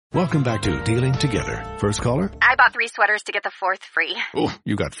Welcome back to Dealing Together. First caller? I bought 3 sweaters to get the 4th free. Oh,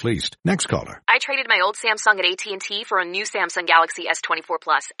 you got fleeced. Next caller? I traded my old Samsung at AT&T for a new Samsung Galaxy S24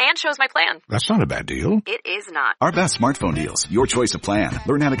 Plus and chose my plan. That's not a bad deal. It is not. Our best smartphone deals. Your choice of plan.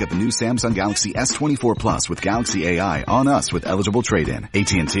 Learn how to get the new Samsung Galaxy S24 Plus with Galaxy AI on us with eligible trade-in.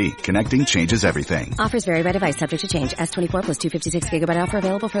 AT&T. Connecting changes everything. Offers vary by device. Subject to change. S24 plus 256 gigabyte offer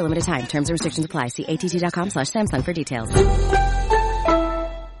available for a limited time. Terms and restrictions apply. See att.com/Samsung for details.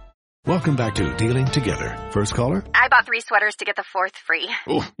 Welcome back to Dealing Together. First caller? I bought 3 sweaters to get the 4th free.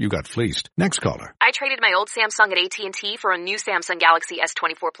 Oh, you got fleeced. Next caller? I traded my old Samsung at AT&T for a new Samsung Galaxy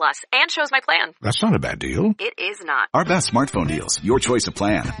S24 Plus and chose my plan. That's not a bad deal. It is not. Our best smartphone deals. Your choice of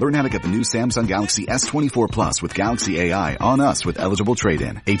plan. Learn how to get the new Samsung Galaxy S24 Plus with Galaxy AI on us with eligible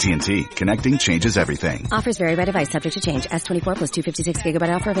trade-in. AT&T. Connecting changes everything. Offers vary by device. Subject to change. S24 plus 256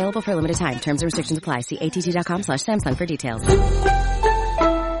 gigabyte offer available for a limited time. Terms and restrictions apply. See att.com/Samsung for details.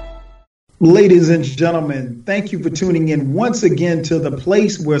 Ladies and gentlemen, thank you for tuning in once again to the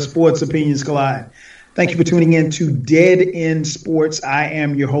place where sports opinions collide. Thank you for tuning in to Dead End Sports. I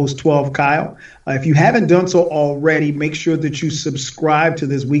am your host, 12 Kyle. If you haven't done so already, make sure that you subscribe to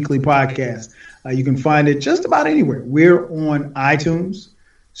this weekly podcast. You can find it just about anywhere. We're on iTunes,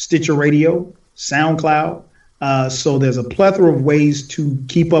 Stitcher Radio, SoundCloud. So there's a plethora of ways to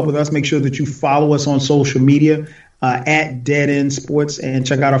keep up with us. Make sure that you follow us on social media. At Dead End Sports, and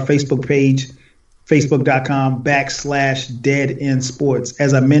check out our Facebook page, facebook.com/Dead End Sports.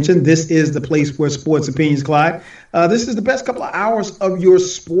 As I mentioned, this is the place where sports opinions collide. This is the best couple of hours of your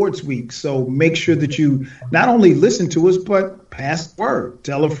sports week. So make sure that you not only listen to us, but pass the word.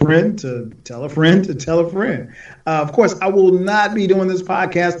 Tell a friend to tell a friend to tell a friend. Of course, I will not be doing this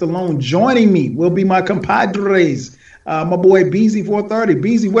podcast alone. Joining me will be my compadres, my boy BZ430.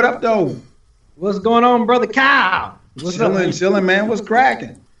 BZ, what up, though? What's going on, brother Kyle? What's chilling, man. What's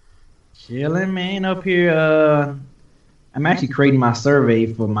cracking? Chilling, man. Up here, I'm actually creating my survey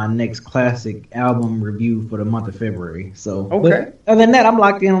for my next classic album review for the month of February. So, okay. Other than that, I'm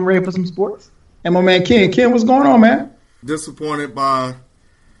locked in. I'm ready for some sports. And my man Ken. Ken, what's going on, man? Disappointed by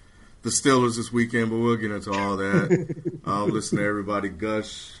the Steelers this weekend, but we'll get into all that. Listen to everybody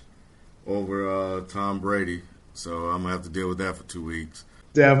gush over Tom Brady, so I'm gonna have to deal with that for 2 weeks.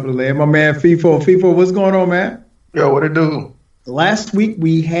 Definitely. And my man FIFO. FIFO, what's going on, man? Yo, what it do? Last week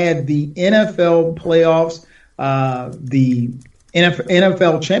we had the NFL playoffs, the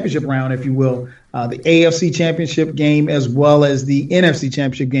NFL championship round, if you will, the AFC championship game as well as the NFC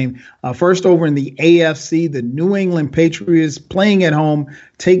championship game. First over in the AFC, the New England Patriots playing at home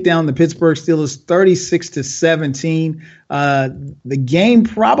take down the Pittsburgh Steelers 36-17. The game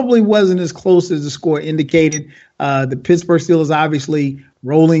probably wasn't as close as the score indicated. The Pittsburgh Steelers obviously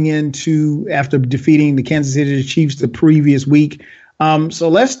rolling into after defeating the Kansas City Chiefs the previous week. So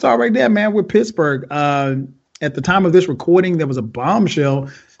let's start right there, man, with Pittsburgh. At the time of this recording, there was a bombshell,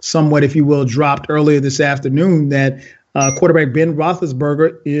 somewhat, if you will, dropped earlier this afternoon that quarterback Ben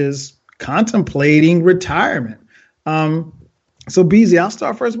Roethlisberger is contemplating retirement. So, BZ, I'll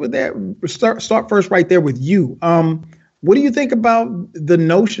start first with that. Start first right there with you. What do you think about the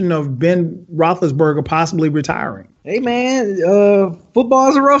notion of Ben Roethlisberger possibly retiring? Hey, man, football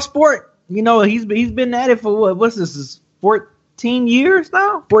is a rough sport. You know, he's been at it for what's this, 14 years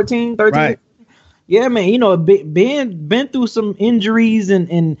now? 14, 13 right. years? Yeah, man, you know, Ben been through some injuries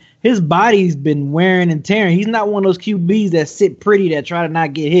and his body's been wearing and tearing. He's not one of those QBs that sit pretty, that try to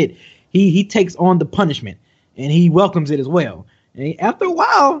not get hit. He takes on the punishment, and he welcomes it as well. And after a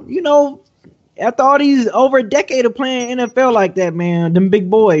while, you know, after all these over a decade of playing NFL like that, man, them big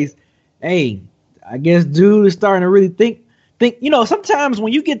boys, hey, I guess dude is starting to really think, you know, sometimes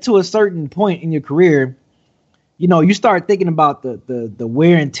when you get to a certain point in your career, you know, you start thinking about the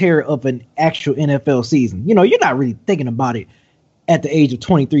wear and tear of an actual NFL season. You know, you're not really thinking about it at the age of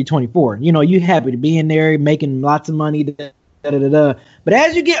 23, 24. You know, you're happy to be in there, making lots of money, But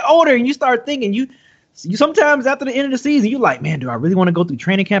as you get older and you start thinking, you sometimes after the end of the season, you're like, man, do I really want to go through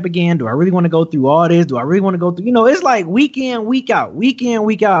training camp again? Do I really want to go through all this? Do I really want to go through, you know, it's like week in, week out.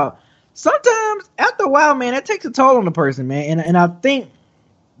 Sometimes after a while, man, that takes a toll on the person, man. And I think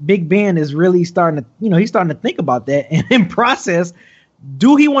Big Ben is really starting to, you know, he's starting to think about that and in process,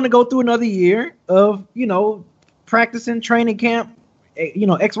 do he want to go through another year of, you know, practicing, training camp, you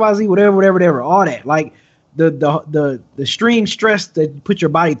know, XYZ, whatever, all that. Like the extreme stress that you put your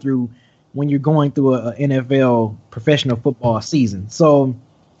body through when you're going through a NFL professional football season. So,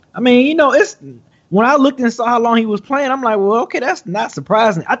 I mean, you know, it's when I looked and saw how long he was playing, I'm like, well, okay, that's not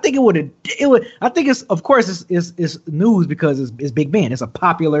surprising. I think I think it's, of course, it's news because it's Big Ben. It's a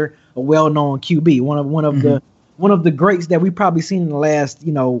popular, a well-known QB, one of one of the greats that we've probably seen in the last,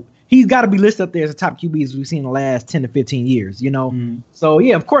 he's got to be listed up there as the top QBs we've seen in the last 10 to 15 years, So,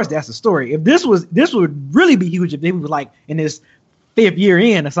 yeah, of course, that's the story. If this would really be huge if they was like in his 5th year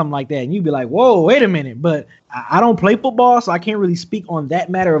in or something like that. And you'd be like, whoa, wait a minute. But I don't play football, so I can't really speak on that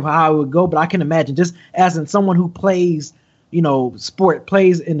matter of how it would go. But I can imagine, just as in someone who plays, sport,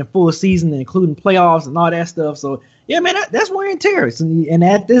 plays in the full season, including playoffs and all that stuff. So, yeah, man, that's wear and tear. And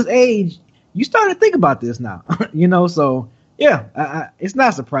at this age, you start to think about this now, So, yeah, it's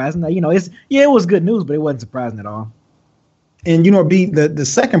not surprising. It was good news, but it wasn't surprising at all. And, B, the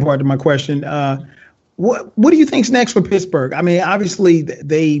second part of my question, what do you think's next for Pittsburgh? I mean, obviously,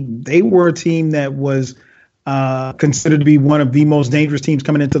 they were a team that was considered to be one of the most dangerous teams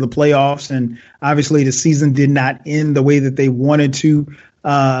coming into the playoffs. And obviously, the season did not end the way that they wanted to.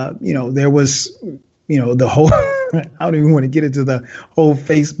 There was, the whole I don't even want to get into the whole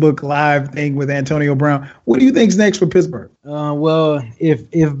Facebook Live thing with Antonio Brown. What do you think's next for Pittsburgh? Well,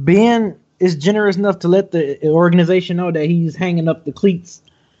 if Ben is generous enough to let the organization know that he's hanging up the cleats,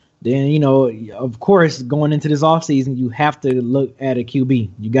 then, of course, going into this offseason, you have to look at a QB.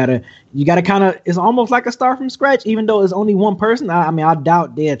 You gotta kind of, it's almost like a start from scratch, even though it's only one person. I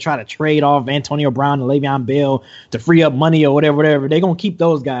doubt they'll try to trade off Antonio Brown and Le'Veon Bell to free up money or whatever. They're going to keep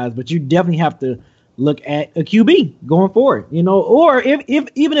those guys, but you definitely have to look at a QB going forward, or if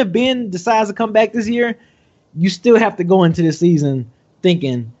even if Ben decides to come back this year, you still have to go into the season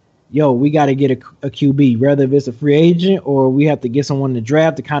thinking, we got to get a QB, whether if it's a free agent or we have to get someone to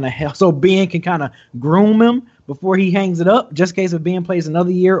draft to kind of help, so Ben can kind of groom him before he hangs it up, just in case if Ben plays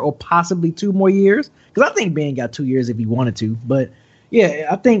another year or possibly 2 more years. Because I think Ben got 2 years if he wanted to. But, yeah,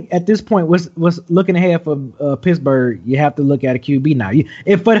 I think at this point, what's looking ahead for Pittsburgh, you have to look at a QB now.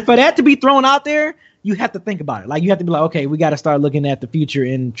 If for that to be thrown out there, you have to think about it. Like, you have to be like, okay, we got to start looking at the future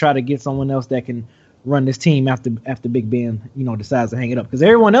and try to get someone else that can run this team after Big Ben, decides to hang it up. Because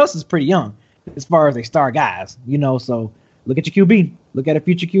everyone else is pretty young as far as they star guys, so look at your QB. Look at a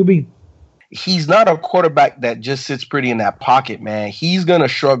future QB. He's not a quarterback that just sits pretty in that pocket, man. He's going to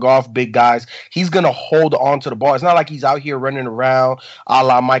shrug off big guys. He's going to hold on to the ball. It's not like he's out here running around a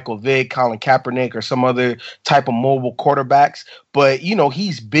la Michael Vick, Colin Kaepernick, or some other type of mobile quarterbacks. But,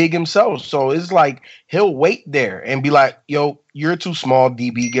 he's big himself. So it's like he'll wait there and be like, yo, you're too small,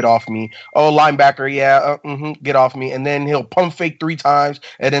 DB, get off me. Oh, linebacker, get off me. And then he'll pump fake 3 times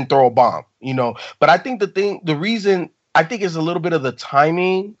and then throw a bomb, But I think the reason I think is a little bit of the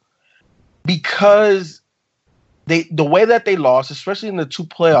timing, because the way that they lost, especially in the 2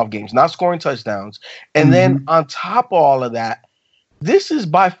 playoff games, not scoring touchdowns, and then on top of all of that, this is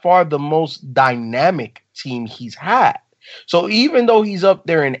by far the most dynamic team he's had. So even though he's up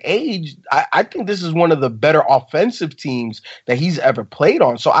there in age, I think this is one of the better offensive teams that he's ever played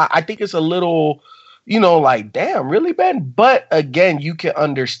on. So I think it's a little, like, damn, really, Ben? But again, you can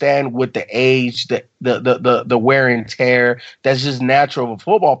understand with the age, the wear and tear that's just natural of a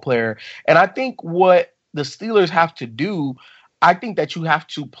football player. And I think what the Steelers have to do, I think that you have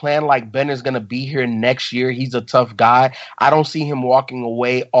to plan like Ben is going to be here next year. He's a tough guy. I don't see him walking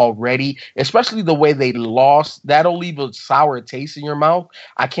away already, especially the way they lost. That'll leave a sour taste in your mouth.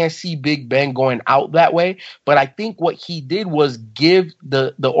 I can't see Big Ben going out that way. But I think what he did was give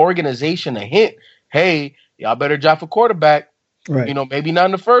the organization a hint. Hey, y'all better draft a quarterback. Right. Maybe not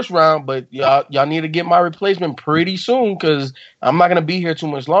in the first round, but y'all need to get my replacement pretty soon because I'm not going to be here too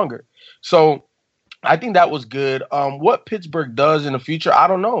much longer. So I think that was good. What Pittsburgh does in the future, I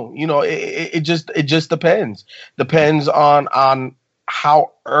don't know. It just depends. Depends on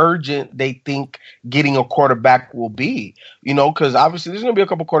how urgent they think getting a quarterback will be. Because obviously there's going to be a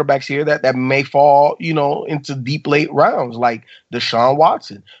couple quarterbacks here that may fall, into deep late rounds, like Deshaun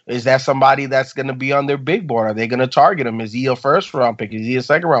Watson. Is that somebody that's going to be on their big board? Are they going to target him? Is he a first round pick? Is he a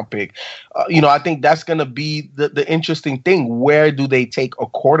second round pick? I think that's going to be the interesting thing. Where do they take a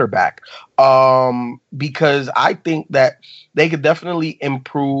quarterback? Because I think that they could definitely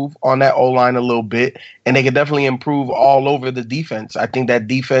improve on that O-line a little bit, and they could definitely improve all over the defense. I think that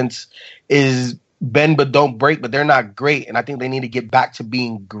defense is bend but don't break, but they're not great, and I think they need to get back to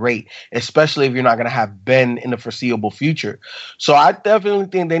being great, especially if you're not going to have Ben in the foreseeable future. So I definitely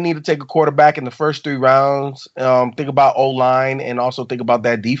think they need to take a quarterback in the first 3 rounds, think about O-line, and also think about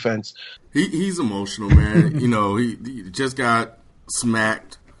that defense. He's emotional, man. He just got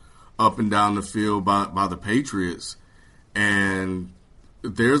smacked up and down the field by the Patriots, and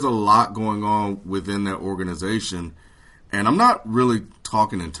there's a lot going on within that organization. And I'm not really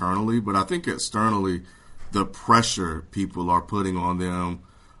talking internally, but I think externally, the pressure people are putting on them,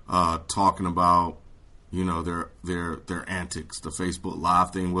 talking about, their antics. The Facebook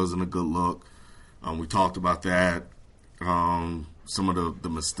Live thing wasn't a good look. We talked about that. Some of the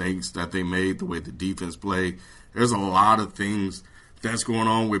mistakes that they made, the way the defense played. There's a lot of things that's going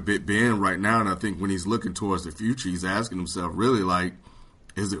on with Big Ben right now, and I think when he's looking towards the future, he's asking himself really like,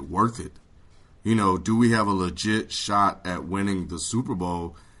 is it worth it? Do we have a legit shot at winning the Super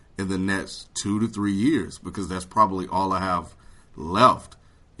Bowl in the next 2 to 3 years? Because that's probably all I have left.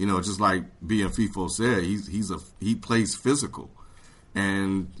 Just like FIFO said, he plays physical,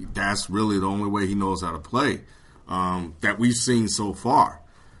 and that's really the only way he knows how to play that we've seen so far.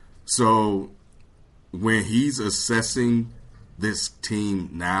 So when he's assessing this team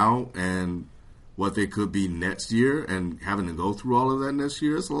now and what they could be next year and having to go through all of that next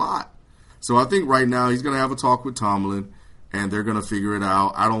year, it's a lot. So I think right now he's going to have a talk with Tomlin, and they're going to figure it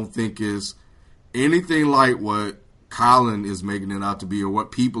out. I don't think it's anything like what Colin is making it out to be or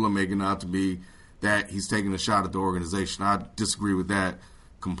what people are making it out to be, that he's taking a shot at the organization. I disagree with that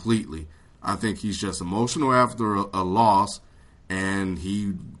completely. I think he's just emotional after a loss, and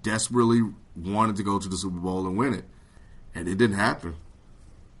he desperately wanted to go to the Super Bowl and win it, and it didn't happen.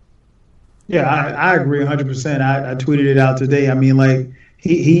 Yeah, I agree 100%. I tweeted it out today. I mean, like,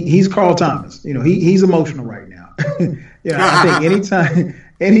 he's Carl Thomas. He's emotional right now. I think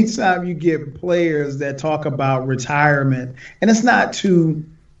anytime you get players that talk about retirement, and it's not to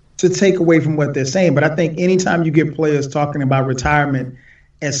take away from what they're saying, but I think anytime you get players talking about retirement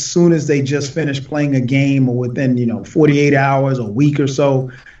as soon as they just finish playing a game or within 48 hours, a week or so,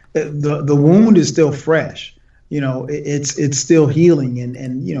 the wound is still fresh. It's still healing,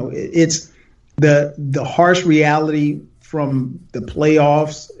 and it's the harsh reality from the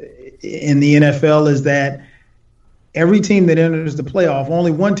playoffs in the NFL is that every team that enters the playoff,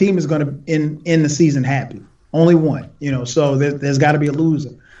 only one team is going to end the season happy. Only one, so there's got to be a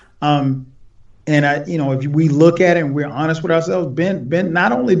loser. And if we look at it and we're honest with ourselves, Ben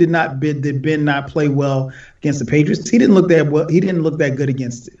not only did Ben not play well against the Patriots, he didn't look that well. He didn't look that good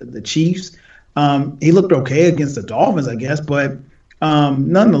against the Chiefs. He looked okay against the Dolphins, I guess, but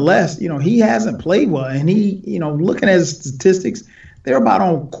nonetheless, he hasn't played well. And he, looking at his statistics, they're about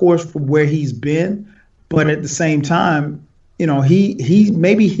on course for where he's been. But at the same time,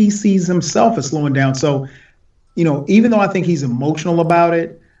 he sees himself as slowing down. So, even though I think he's emotional about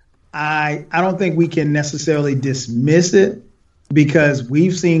it, I don't think we can necessarily dismiss it, because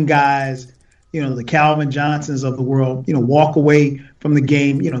we've seen guys, the Calvin Johnsons of the world, walk away from the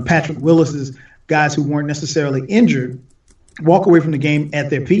game. Patrick Willis's guys who weren't necessarily injured walk away from the game at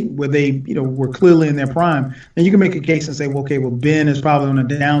their peak, where they, were clearly in their prime. And you can make a case and say, well, okay, well, Ben is probably on the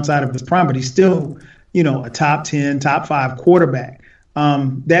downside of his prime, but he's still, a top 10, top 5 quarterback.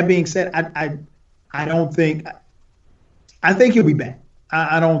 That being said, I think he'll be back.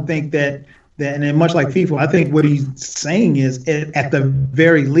 I don't think that, and much like FIFO, I think what he's saying is, at the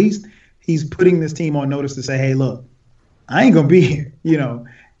very least, he's putting this team on notice to say, hey, look, I ain't going to be here,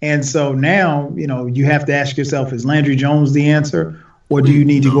 And so now, you have to ask yourself, is Landry Jones the answer, or do you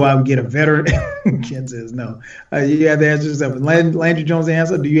need to go out and get a veteran? Ken says no. You have to ask yourself, is Landry Jones the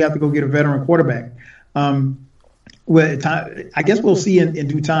answer? Do you have to go get a veteran quarterback? Well, I guess we'll see in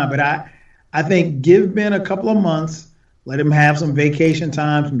due time, but I think give Ben a couple of months. Let him have some vacation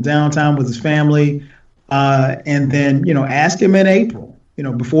time, some downtime with his family, and then, ask him in April,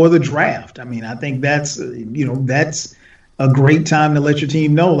 before the draft. I mean, I think that's a great time to let your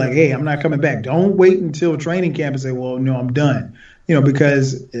team know, like, hey, I'm not coming back. Don't wait until training camp and say, well, no, I'm done.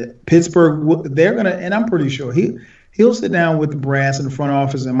 Because Pittsburgh, they're going to, and I'm pretty sure he'll sit down with the brass in the front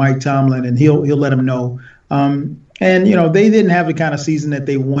office and Mike Tomlin, and he'll let them know. And, they didn't have the kind of season that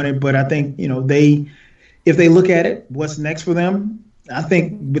they wanted, but I think, if they look at it, what's next for them? I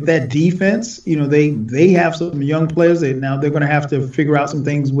think with that defense, they have some young players. Now they're going to have to figure out some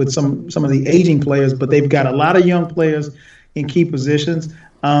things with some of the aging players, but they've got a lot of young players in key positions.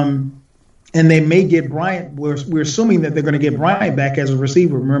 And they may get Bryant. We're assuming that they're going to get Bryant back as a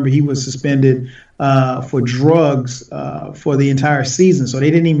receiver. Remember, he was suspended for drugs for the entire season, so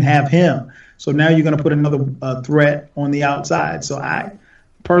they didn't even have him. So now you're going to put another threat on the outside. So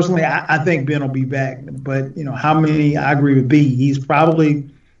Personally, I think Ben will be back, but how many? I agree with B. He's probably,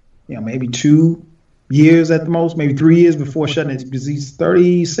 maybe 2 years at the most, maybe 3 years before shutting it, because he's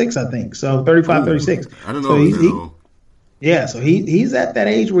 36, I think. So 35, 36. I don't know. So he's at that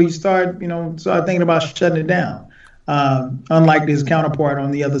age where you start thinking about shutting it down. Unlike his counterpart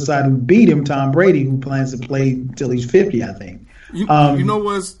on the other side who beat him, Tom Brady, who plans to play until he's 50, I think. You know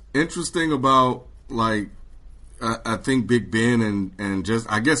what's interesting about, like, I think Big Ben and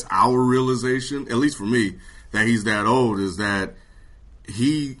just, I guess, our realization, at least for me, that he's that old, is that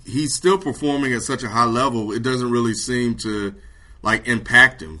he's still performing at such a high level. It doesn't really seem to, like,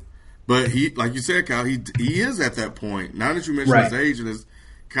 impact him. But he, like you said, Kyle, he is at that point. Now that you mentioned Right. his age and it's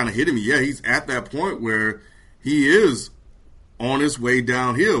kind of hitting me, yeah, he's at that point where he is on his way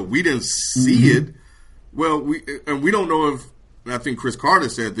downhill. We didn't see it. Well, we don't know if, I think Chris Carter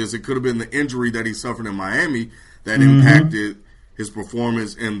said this, it could have been the injury that he suffered in Miami that impacted his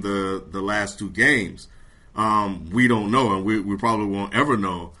performance in the last 2 games. We don't know, and we probably won't ever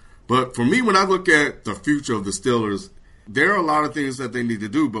know. But for me, when I look at the future of the Steelers, there are a lot of things that they need to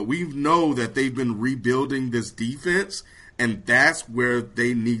do, but we know that they've been rebuilding this defense, and that's where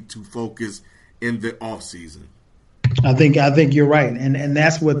they need to focus in the offseason. I think you're right, and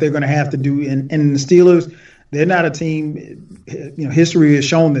that's what they're going to have to do. And the Steelers, they're not a team. History has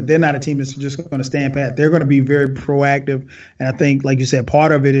shown that they're not a team that's just going to stand pat. They're going to be very proactive, and I think, like you said,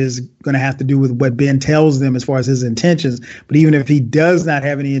 part of it is going to have to do with what Ben tells them as far as his intentions. But even if he does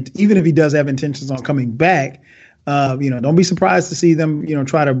have intentions on coming back, don't be surprised to see them,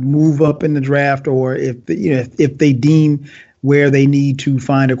 try to move up in the draft, or if they deem where they need to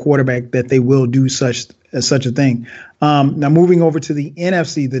find a quarterback, that they will do such a thing. Now moving over to the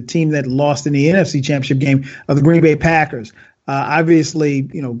NFC, the team that lost in the NFC Championship game of the Green Bay Packers. Obviously,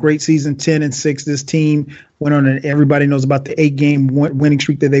 great season, 10-6. This team went on, and everybody knows about the 8-game winning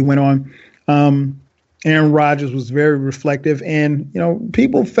streak that they went on. Aaron Rodgers was very reflective, and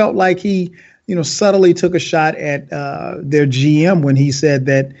people felt like he subtly took a shot at their GM when he said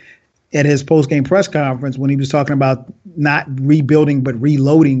that at his post-game press conference, when he was talking about not rebuilding but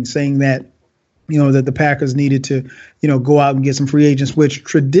reloading, saying that that the Packers needed to go out and get some free agents, which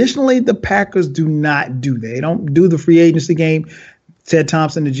traditionally the Packers do not do. They don't do the free agency game. Ted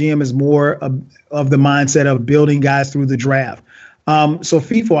Thompson, the GM, is more of the mindset of building guys through the draft. So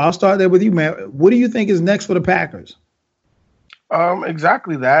FIFO, I'll start there with you, man. What do you think is next for the Packers?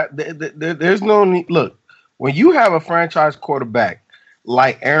 Exactly that. There's no need. Look, when you have a franchise quarterback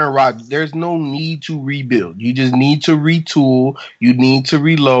like Aaron Rodgers, there's no need to rebuild. You just need to retool. You need to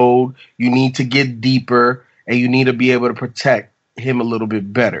reload. You need to get deeper, and you need to be able to protect him a little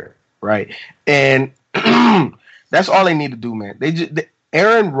bit better, right? And that's all they need to do, man.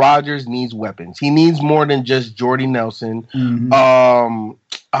 Aaron Rodgers needs weapons. He needs more than just Jordy Nelson. Who's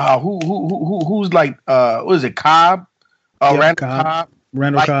like what is it? Cobb? Randall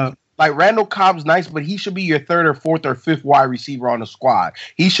Cobb. Like Randall Cobb's nice, but he should be your 3rd or 4th or 5th wide receiver on the squad.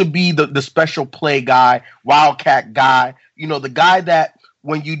 He should be the special play guy, wildcat guy. The guy that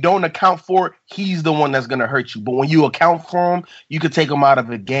when you don't account for it, he's the one that's going to hurt you. But when you account for him, you could take him out of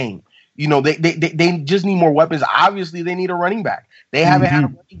the game. They just need more weapons. Obviously, they need a running back. They haven't had a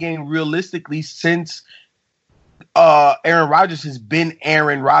running game realistically since Aaron Rodgers has been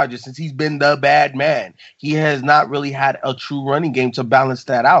Aaron Rodgers, since he's been the bad man. He has not really had a true running game to balance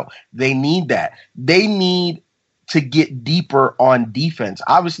that out. They need that. They need to get deeper on defense.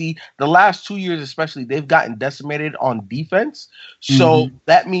 Obviously, the last 2 years especially, they've gotten decimated on defense. So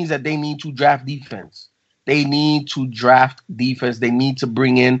that means that they need to draft defense. They need to draft defense. They need to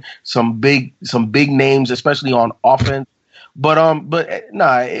bring in some big names, especially on offense. But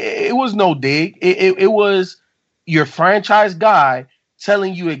it was no dig. It was your franchise guy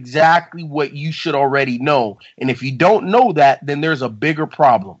telling you exactly what you should already know. And if you don't know that, then there's a bigger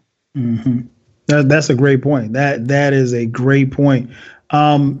problem. That's a great point. That is a great point.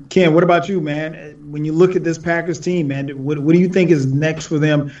 Ken, what about you, man? When you look at this Packers team, man, what do you think is next for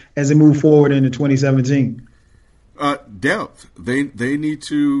them as they move forward into 2017? Depth. They need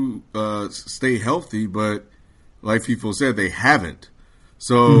to stay healthy, but like people said, they haven't.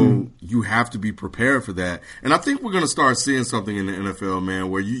 So you have to be prepared for that. And I think we're going to start seeing something in the NFL,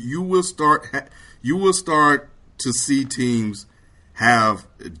 man, where you will start to see teams have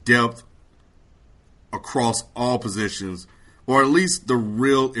depth across all positions, or at least the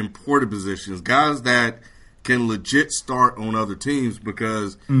real important positions, guys that can legit start on other teams,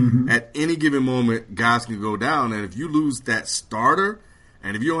 because at any given moment, guys can go down. And if you lose that starter,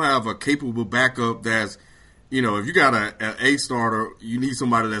 and if you don't have a capable backup that's, if you got an A starter, you need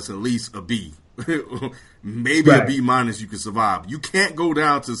somebody that's at least a B. Maybe a B minus you can survive. You can't go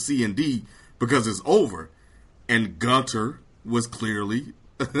down to C and D because it's over. And Gunter was clearly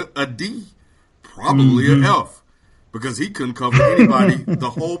a D, probably an F, because he couldn't cover anybody the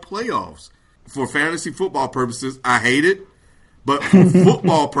whole playoffs. For fantasy football purposes, I hate it. But for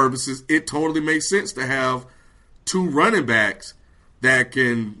football purposes, it totally makes sense to have 2 running backs that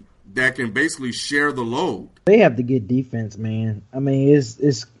can basically share the load. They have to get defense, man. I mean,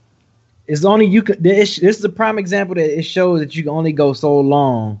 it's only you could. This is a prime example that it shows that you can only go so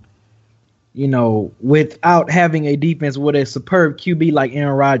long, without having a defense with a superb QB like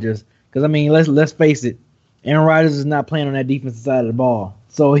Aaron Rodgers. Because I mean, let's face it, Aaron Rodgers is not playing on that defensive side of the ball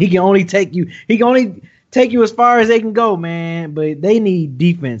So he can only take you as far as they can go, man. But they need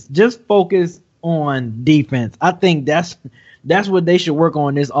defense. Just focus on defense. I think that's what they should work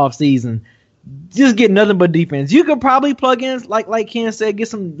on this offseason. Just get nothing but defense. You could probably plug in, like Ken said, get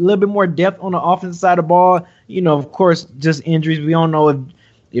some little bit more depth on the offensive side of the ball. Of course, just injuries. We don't know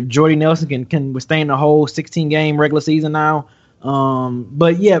if Jordy Nelson can withstand the whole 16-game regular season now.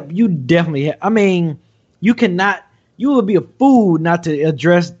 But yeah, you definitely. You would be a fool not to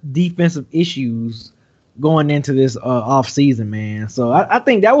address defensive issues going into this off season, man. So I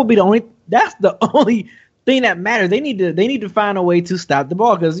think that would be that's the only thing that matters. They need to find a way to stop the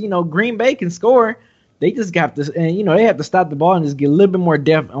ball because Green Bay can score. They just got to, and they have to stop the ball and just get a little bit more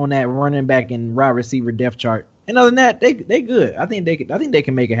depth on that running back and wide receiver depth chart. And other than that, they good. I think they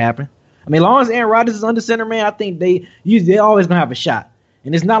can make it happen. I mean, as long as Aaron Rodgers is under center, man, I think they always gonna have a shot.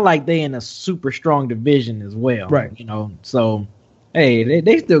 And it's not like they in a super strong division as well, right? So hey,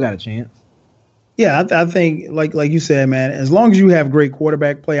 they still got a chance. Yeah, I think like you said, man. As long as you have great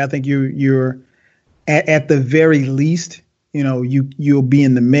quarterback play, I think you're at the very least, you'll be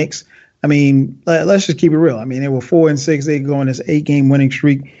in the mix. I mean, let's just keep it real. I mean, they were 4-6. They go on this 8-game winning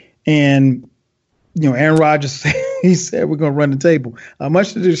streak, and Aaron Rodgers he said we're going to run the table.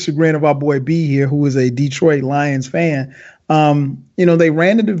 Much to the chagrin of our boy B here, who is a Detroit Lions fan. They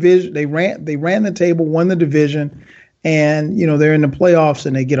ran the division. They ran the table, won the division, and they're in the playoffs,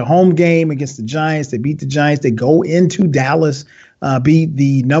 and they get a home game against the Giants. They beat the Giants. They go into Dallas, beat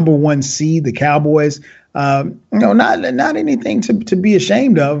the number 1 seed, the Cowboys. Not anything to be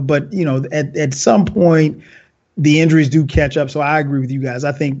ashamed of, but at some point the injuries do catch up. So I agree with you guys.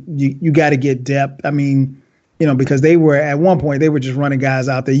 I think you got to get depth. I mean, because they were at one point they were just running guys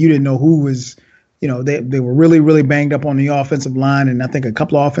out there. You didn't know who was. They were really, really banged up on the offensive line, and I think a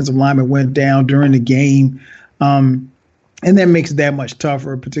couple of offensive linemen went down during the game. And that makes it that much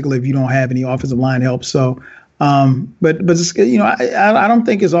tougher, particularly if you don't have any offensive line help. So, but it's, I don't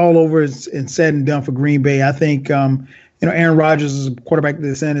think it's all over and said and done for Green Bay. I think, Aaron Rodgers is a quarterback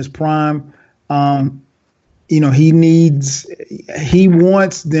that's in his prime. He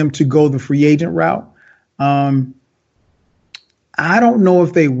wants them to go the free agent route. I don't know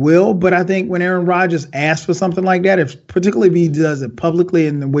if they will, but I think when Aaron Rodgers asks for something like that, particularly if he does it publicly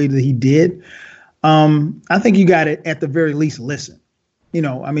in the way that he did, I think you got to, at the very least, listen.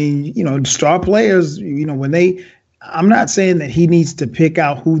 Star players, I'm not saying that he needs to pick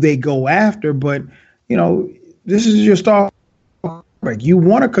out who they go after, but, this is your star. You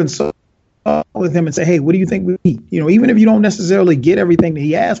want to consult with him and say, hey, what do you think we need? Even if you don't necessarily get everything that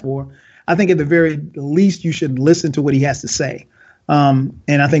he asked for, I think at the very least you should listen to what he has to say. And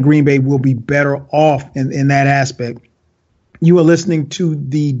I think Green Bay will be better off in that aspect. You are listening to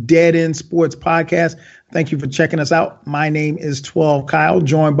the Dead End Sports Podcast. Thank you for checking us out. My name is 12 Kyle,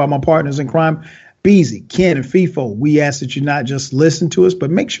 joined by my partners in crime, Beezy, Ken, and FIFO. We ask that you not just listen to us,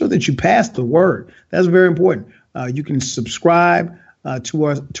 but make sure that you pass the word. That's very important. You can subscribe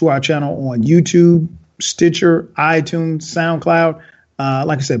to our channel on YouTube, Stitcher, iTunes, SoundCloud.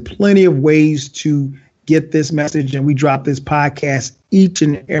 Like I said, plenty of ways to get this message, and we drop this podcast each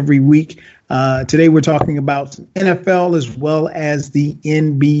and every week. Today we're talking about NFL as well as the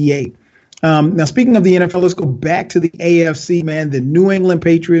NBA. Now, speaking of the NFL, let's go back to the AFC, man, the New England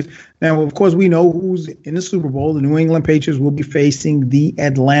Patriots. Now, of course, we know who's in the Super Bowl. The New England Patriots will be facing the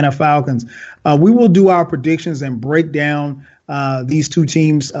Atlanta Falcons. We will do our predictions and break down these two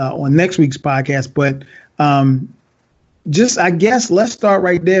teams on next week's podcast. But I guess, let's start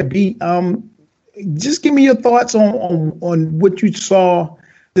right there. B, just give me your thoughts on what you saw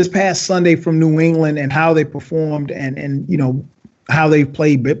this past Sunday from New England and how they performed and how they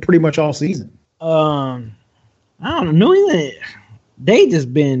played pretty much all season. I don't know. New England, they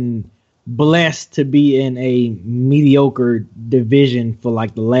just been blessed to be in a mediocre division for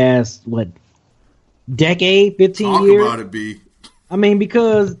like the last, decade, 15 years? Talk about it, B. I mean,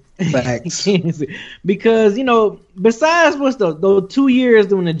 because besides what's those 2 years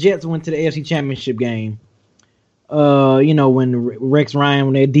when the Jets went to the AFC Championship game, when Rex Ryan,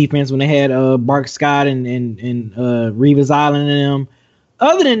 when they had defense, when they had Bart Scott and Revis Island and them.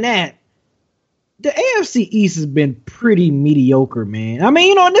 Other than that, the AFC East has been pretty mediocre, man. I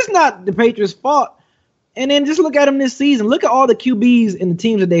mean, and it's not the Patriots' fault. And then just look at them this season. Look at all the QBs and the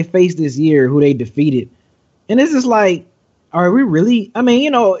teams that they faced this year, who they defeated. And it's just like, are we really? I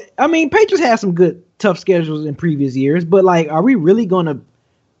mean, Patriots had some good, tough schedules in previous years, but are we really going to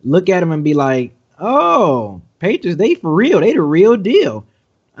look at them and be like, oh, Patriots, they for real. They the real deal.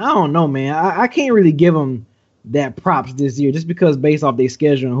 I don't know, man. I can't really give them that props this year just because based off their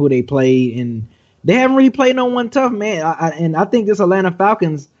schedule and who they played they haven't really played no one tough, man. And I think this Atlanta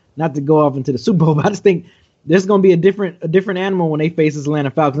Falcons, not to go off into the Super Bowl, but I just think there's going to be a different animal when they face this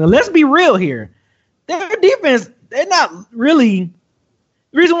Atlanta Falcons. And let's be real here. Their defense, they're not really –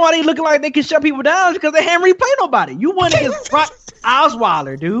 the reason why they looking like they can shut people down is because they haven't really played nobody. You went against Brock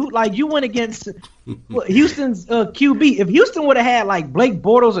Osweiler, dude. Like, you went against Houston's QB. If Houston would have had, like, Blake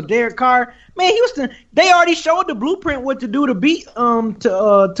Bortles or Derek Carr, man, Houston, they already showed the blueprint what to do to beat to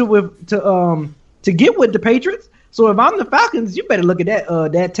get with the Patriots. So if I'm the Falcons, you better look at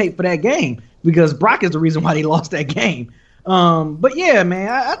that tape for that game because Brock is the reason why they lost that game. But yeah, man,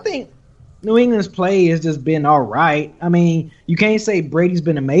 I think New England's play has just been all right. I mean, you can't say Brady's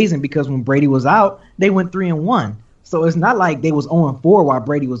been amazing because when Brady was out, they went 3-1. So it's not like they was 0-4 while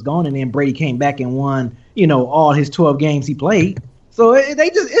Brady was gone, and then Brady came back and won, all his 12 games he played. So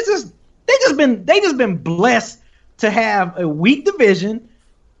they just been blessed to have a weak division.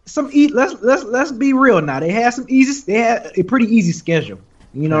 Let's be real now. They had a pretty easy schedule.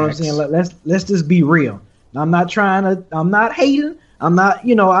 You know what I'm saying? Let's just be real. I'm not hating. I'm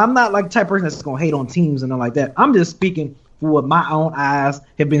not like the type of person that's going to hate on teams and all like that. I'm just speaking for what my own eyes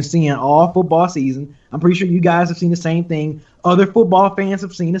have been seeing all football season. I'm pretty sure you guys have seen the same thing. Other football fans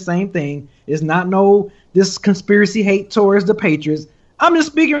have seen the same thing. It's not this conspiracy hate towards the Patriots. I'm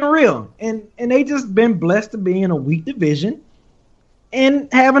just speaking real. And they just been blessed to be in a weak division and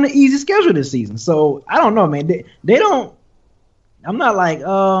having an easy schedule this season. So I don't know, man. They don't – I'm not like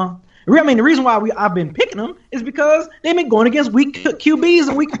I mean, the reason why I've been picking them is because they've been going against weak QBs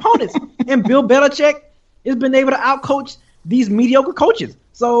and weak opponents. And Bill Belichick has been able to outcoach these mediocre coaches.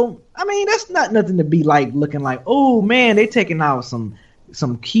 So, I mean, that's not nothing to be like looking like, oh, man, they're taking out some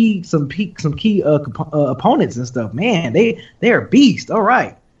key opponents and stuff. Man, they're a beast. All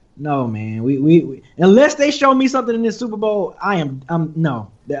right. No, man. We unless they show me something in this Super Bowl, I'm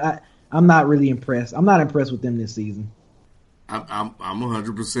not really impressed. I'm not impressed with them this season. I'm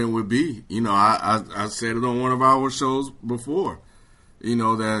 100% with B. I said it on one of our shows before.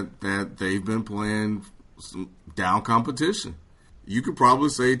 That they've been playing some down competition. You could probably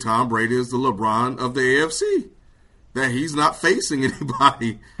say Tom Brady is the LeBron of the AFC. That he's not facing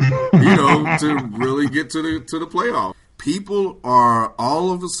anybody, to really get to the playoff. People are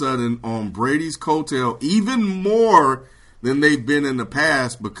all of a sudden on Brady's coattail even more than they've been in the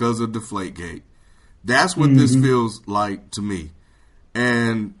past because of Deflategate. That's what this feels like to me.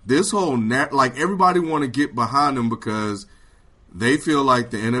 And this whole everybody want to get behind him because they feel like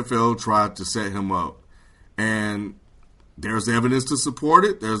the NFL tried to set him up. And there's evidence to support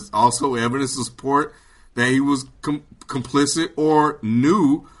it. There's also evidence to support that he was complicit or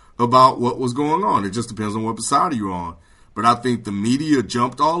knew about what was going on. It just depends on what side you're on. But I think the media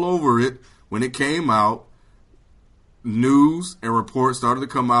jumped all over it when it came out. News and reports started to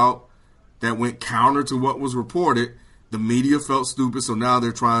come out that went counter to what was reported. The media felt stupid, so now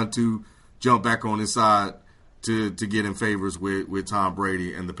they're trying to jump back on his side to get in favors with Tom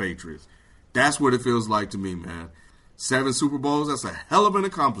Brady and the Patriots. That's what it feels like to me, man. 7 Super Bowls, that's a hell of an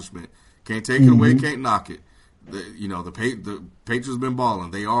accomplishment. Can't take it away, can't knock it. The Patriots been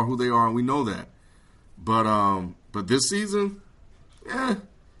balling. They are who they are, and we know that. But this season, it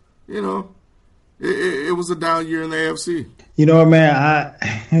was a down year in the AFC.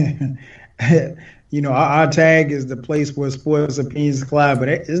 Man, our tag is the place where sports opinions collide, but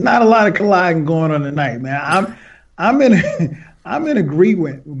there's not a lot of colliding going on tonight, man. I'm in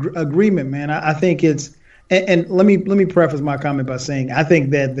agreement, man. I think it's, and let me preface my comment by saying I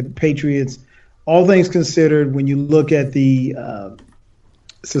think that the Patriots, all things considered, when you look at the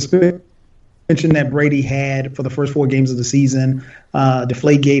suspension that Brady had for the first 4 games of the season,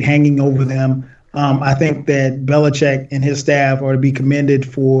 Deflategate hanging over them, I think that Belichick and his staff are to be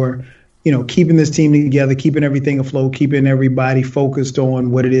commended for keeping this team together, keeping everything afloat, keeping everybody focused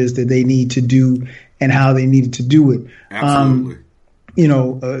on what it is that they need to do and how they needed to do it. Absolutely.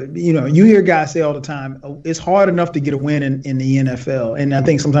 You hear guys say all the time, it's hard enough to get a win in the NFL. And I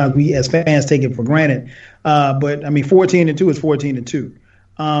think sometimes we as fans take it for granted. But I mean, 14-2 is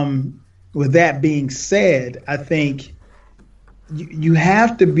 14-2. With that being said, I think you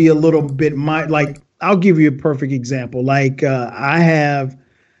have to be a little bit I'll give you a perfect example. I have,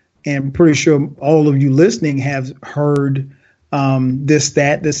 and I'm pretty sure all of you listening have heard this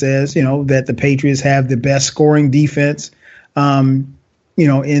stat that says, that the Patriots have the best scoring defense,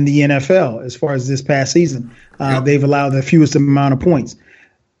 in the NFL as far as this past season. They've allowed the fewest amount of points.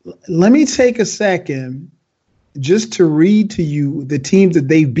 Let me take a second just to read to you the teams that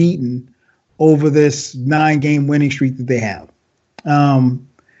they've beaten over this 9-game winning streak that they have. The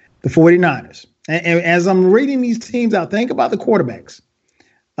 49ers. And as I'm reading these teams out, think about the quarterbacks.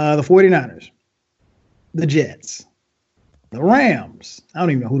 The 49ers, the Jets, the Rams. I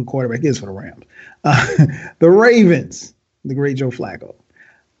don't even know who the quarterback is for the Rams. The Ravens, the great Joe Flacco.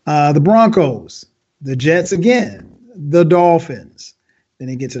 The Broncos, the Jets again, the Dolphins. Then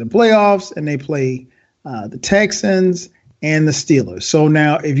they get to the playoffs and they play the Texans and the Steelers. So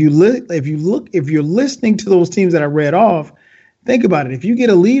now, if you're listening to those teams that I read off, think about it. If you get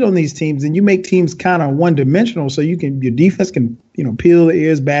a lead on these teams, then you make teams kind of one-dimensional, so your defense can peel the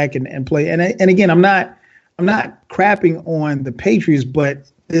ears back and play. And again, I'm not crapping on the Patriots, but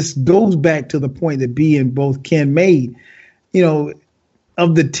this goes back to the point that B and both Ken made.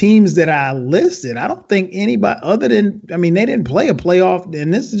 Of the teams that I listed, I don't think anybody other than, they didn't play a playoff,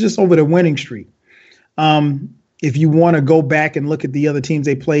 and this is just over the winning streak. If you want to go back and look at the other teams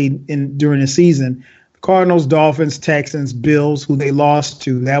they played during the season, Cardinals, Dolphins, Texans, Bills, who they lost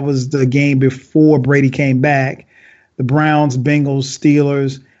to. That was the game before Brady came back. The Browns, Bengals,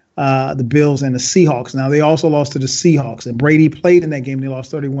 Steelers, the Bills, and the Seahawks. Now, they also lost to the Seahawks, and Brady played in that game. They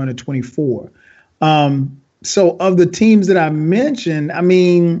lost 31-24. So of the teams that I mentioned,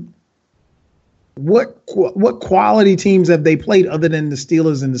 what quality teams have they played other than the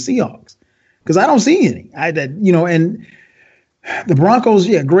Steelers and the Seahawks? Because I don't see any. And the Broncos,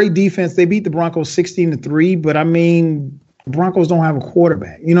 great defense. They beat the Broncos 16-3, but the Broncos don't have a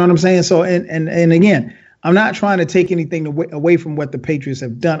quarterback. You know what I'm saying? So and again, I'm not trying to take anything away from what the Patriots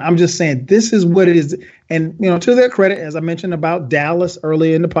have done. I'm just saying this is what it is. And to their credit, as I mentioned about Dallas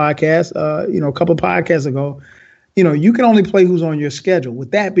earlier in the podcast, a couple of podcasts ago, you can only play who's on your schedule. With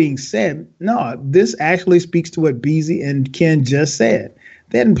that being said, no, this actually speaks to what Beasley and Ken just said.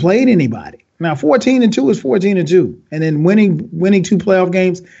 They hadn't played anybody. Now, 14-2 is 14-2, and then winning 2 playoff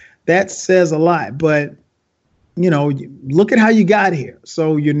games, that says a lot. But look at how you got here.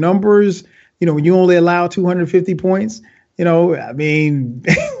 So your numbers, when you only allow 250 points, if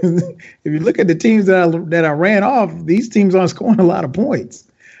you look at the teams that I ran off, these teams aren't scoring a lot of points.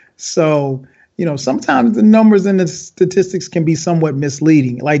 So sometimes the numbers and the statistics can be somewhat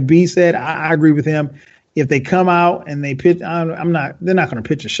misleading. Like B said, I agree with him. If they come out and they pitch, they're not going to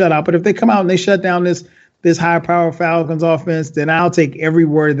pitch a shutout. But if they come out and they shut down this high-power Falcons offense, then I'll take every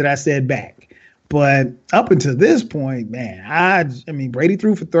word that I said back. But up until this point, man, Brady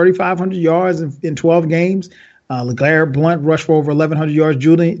threw for 3,500 yards in 12 games. LeGarrette Blount rushed for over 1,100 yards.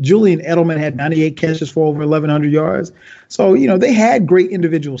 Julian Edelman had 98 catches for over 1,100 yards. So, they had great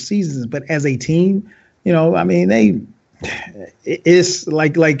individual seasons. But as a team, it's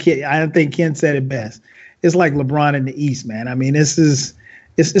like I think Ken said it best. It's like LeBron in the East, man. It's a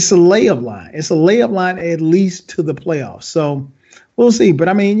layup line. It's a layup line at least to the playoffs. So we'll see. But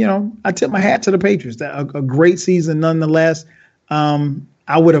I tip my hat to the Patriots. A great season nonetheless.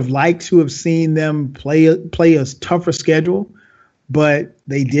 I would have liked to have seen them play a tougher schedule, but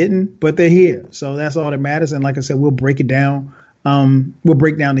they didn't. But they're here, so that's all that matters. And like I said, we'll break it down. We'll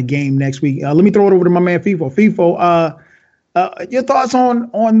break down the game next week. Let me throw it over to my man FIFO. FIFO, your thoughts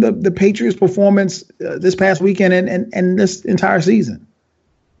on the Patriots' performance this past weekend and this entire season?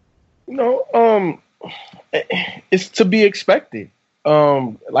 It's to be expected.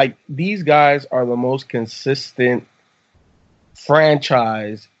 These guys are the most consistent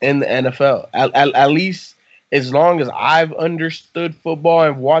franchise in the NFL. At least as long as I've understood football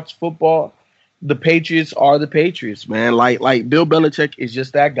and watched football, the Patriots are the Patriots, man. Like Bill Belichick is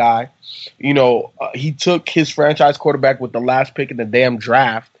just that guy. He took his franchise quarterback with the last pick in the damn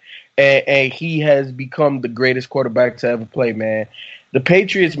draft, and he has become the greatest quarterback to ever play, man. The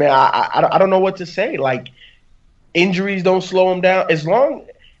Patriots, man, I don't know what to say. Injuries don't slow them down.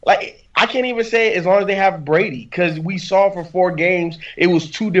 I can't even say as long as they have Brady, because we saw for 4 games it was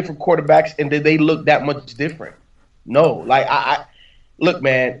 2 different quarterbacks, and did they look that much different? No, look,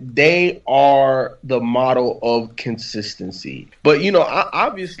 man, they are the model of consistency. But,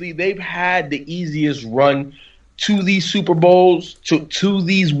 obviously they've had the easiest run to these Super Bowls, to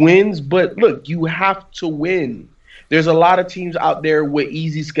these wins. But, look, you have to win. There's a lot of teams out there with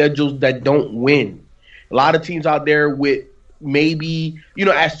easy schedules that don't win. A lot of teams out there with maybe,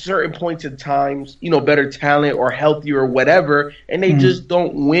 at certain points in times, better talent or healthier or whatever, and they just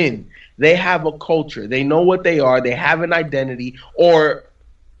don't win. They have a culture. They know what they are. They have an identity, or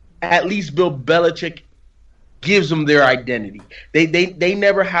at least Bill Belichick gives them their identity. They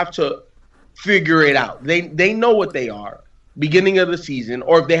never have to figure it out. They know what they are beginning of the season,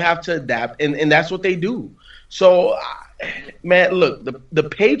 or if they have to adapt, and that's what they do. So, man, look, the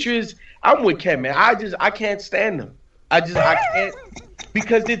Patriots, I'm with Ken, man. I can't stand them. I can't,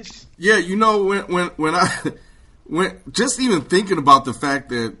 because it's when just even thinking about the fact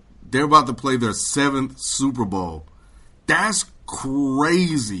that they're about to play their 7th Super Bowl, that's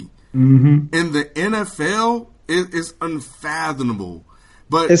crazy. Mm-hmm. In the NFL, it's unfathomable.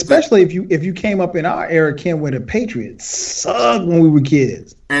 But especially if you came up in our era, Ken, where the Patriots sucked when we were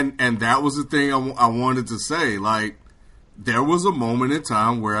kids. And that was the thing I wanted to say. Like, there was a moment in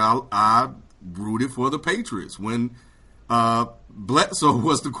time where I rooted for the Patriots when Bledsoe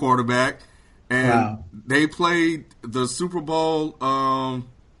was the quarterback, and they played the Super Bowl.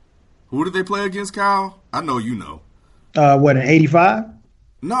 Who did they play against, Kyle? I know you know. What, in 85?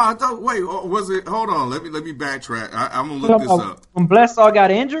 No, I thought. Wait, was it? Hold on. Let me backtrack. I'm gonna look this up. When Bledsoe got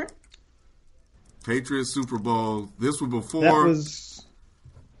injured, Patriots Super Bowl. This was before. That was.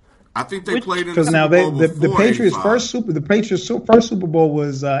 I think they played in because the now Super Bowl the Patriots' first Super Bowl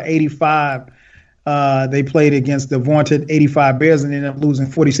was 85. They played against the vaunted 85 Bears and ended up losing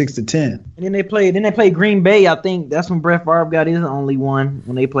 46-10. And then they played Green Bay. I think that's when Brett Favre got his only one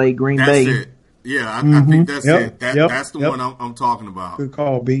when they played Green Bay. That's it. Yeah, I think that's it. That's the one I'm talking about. Good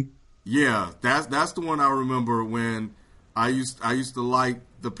call, B. Yeah, that's the one I remember when I used to like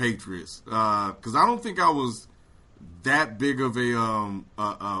the Patriots because I don't think I was that big of a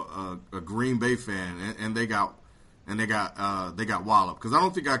Green Bay fan, and they got walloped because I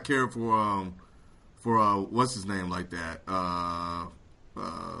don't think I cared for what's his name like that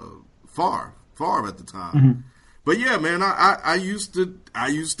Favre at the time. Mm-hmm. But yeah, man, I used to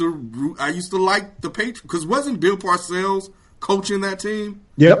like the Patriots because wasn't Bill Parcells coaching that team?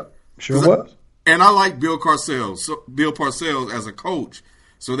 Yep, sure was. And I like Bill Parcells as a coach.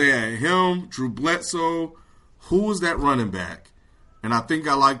 So they had him, Drew Bledsoe. Who was that running back? And I think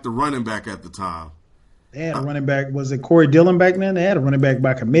I liked the running back at the time. They had a running back. Was it Corey Dillon back then? They had a running back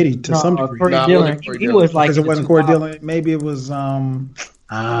by committee to some degree. Corey Dillon. He was like because it wasn't Corey Dillon. Maybe it was his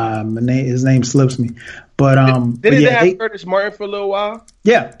name slips me. But didn't they have Curtis Martin for a little while?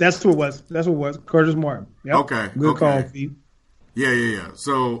 Yeah, that's who it was. Curtis Martin. Yep. Okay. Good call, Pete. Yeah.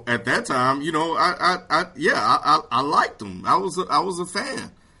 So at that time, I liked him. I was a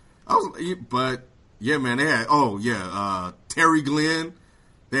fan. But yeah, man, they had Terry Glenn.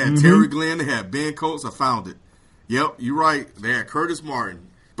 They had Terry Glenn. They had Ben Coates. I found it. Yep, you're right. They had Curtis Martin.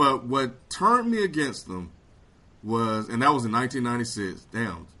 But what turned me against them was, and that was in 1996.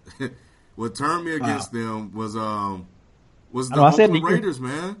 Damn. What turned me against them was the Oakland Raiders,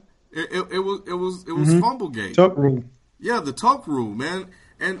 man. It was Fumblegate. Tuck rule. Yeah, the Tuck rule, man.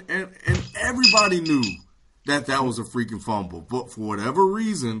 And everybody knew that was a freaking fumble. But for whatever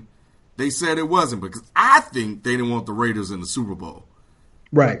reason, they said it wasn't because I think they didn't want the Raiders in the Super Bowl.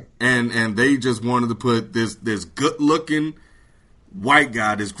 Right. And they just wanted to put this good-looking white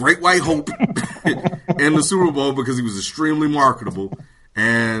guy, this great white hope, in the Super Bowl because he was extremely marketable.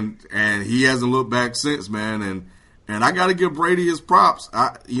 And he hasn't looked back since, man. And I got to give Brady his props.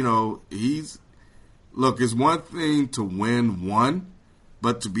 It's one thing to win one,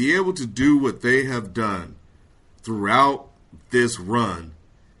 but to be able to do what they have done throughout this run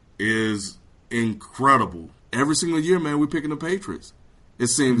is incredible. Every single year, man, we're picking the Patriots. It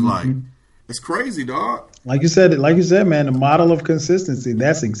seems like it's crazy, dog. Like you said, man, the model of consistency.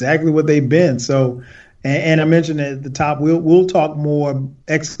 That's exactly what they've been. So, and I mentioned at the top, we'll talk more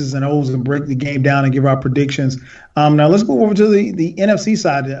X's and O's and break the game down and give our predictions. Now let's move over to the NFC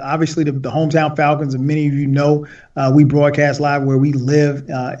side. Obviously, the hometown Falcons, and many of you know, we broadcast live where we live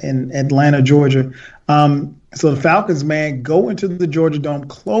in Atlanta, Georgia. So the Falcons, man, go into the Georgia Dome,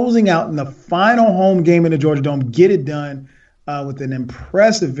 closing out in the final home game in the Georgia Dome, get it done with an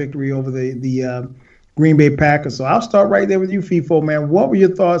impressive victory over the Green Bay Packers. So I'll start right there with you, FIFO, man. What were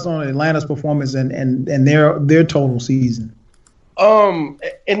your thoughts on Atlanta's performance and their total season?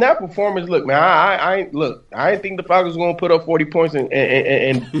 In that performance, look, man, I didn't think the Falcons were going to put up 40 points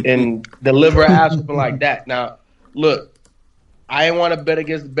and deliver an ass whooping like that. Now, look, I didn't want to bet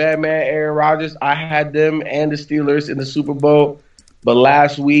against the bad man Aaron Rodgers. I had them and the Steelers in the Super Bowl. But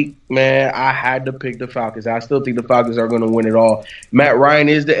last week, man, I had to pick the Falcons. I still think the Falcons are going to win it all. Matt Ryan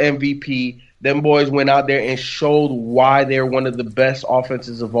is the MVP. Them boys went out there and showed why they're one of the best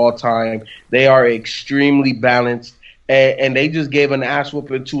offenses of all time. They are extremely balanced, and they just gave an ass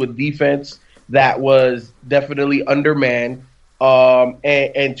whooping to a defense that was definitely undermanned,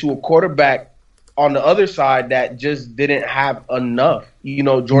 and to a quarterback on the other side that just didn't have enough.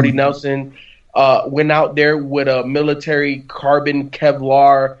 Jordy Nelson went out there with a military carbon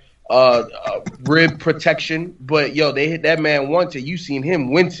Kevlar rib protection, but they hit that man once, and you seen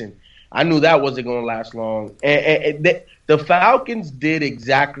him wincing. I knew that wasn't going to last long. And the Falcons did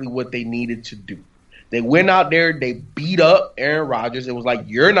exactly what they needed to do. They went out there, they beat up Aaron Rodgers. It was like,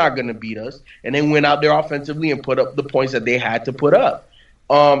 you're not going to beat us. And they went out there offensively and put up the points that they had to put up.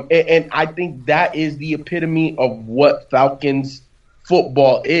 And I think that is the epitome of what Falcons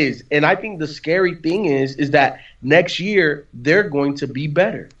football is. And I think the scary thing is that next year they're going to be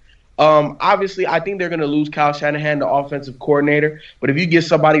better. Obviously, I think they're going to lose Kyle Shanahan, the offensive coordinator. But if you get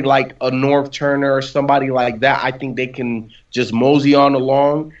somebody like a Norv Turner or somebody like that, I think they can just mosey on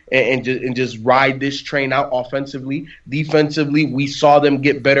along and just ride this train out offensively. Defensively, we saw them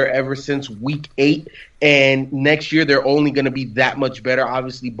get better ever since week 8. And next year, they're only going to be that much better,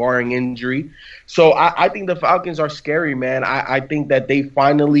 obviously, barring injury. So I think the Falcons are scary, man. I think that they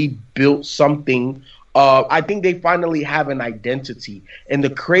finally built something. I think they finally have an identity. And the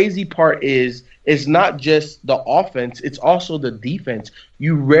crazy part is, it's not just the offense, it's also the defense.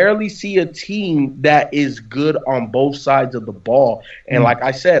 You rarely see a team that is good on both sides of the ball. And like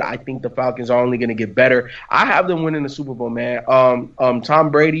I said, I think the Falcons are only going to get better. I have them winning the Super Bowl, man.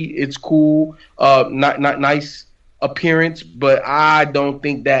 Tom Brady, it's cool. Not nice appearance, but I don't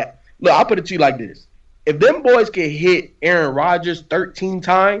think that. Look, I'll put it to you like this. If them boys can hit Aaron Rodgers 13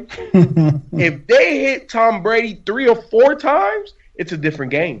 times, if they hit Tom Brady 3 or 4 times, it's a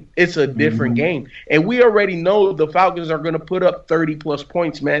different game. It's a different game. And we already know the Falcons are going to put up 30-plus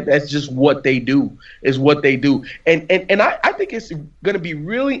points, man. That's just what they do, is what they do. And I think it's going to be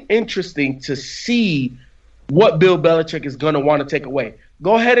really interesting to see what Bill Belichick is going to want to take away.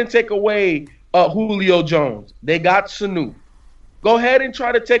 Go ahead and take away Julio Jones. They got Sanu. Go ahead and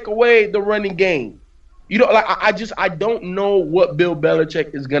try to take away the running game. You know, like I don't know what Bill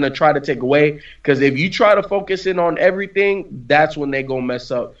Belichick is gonna try to take away, because if you try to focus in on everything, that's when they gonna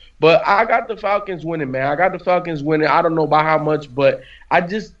mess up. But I got the Falcons winning, man. I got the Falcons winning. I don't know by how much, but I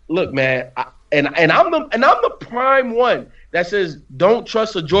just look, man. I'm the prime one that says don't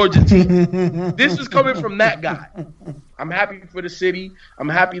trust a Georgia team. This is coming from that guy. I'm happy for the city. I'm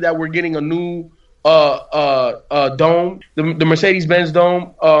happy that we're getting a new dome, the Mercedes-Benz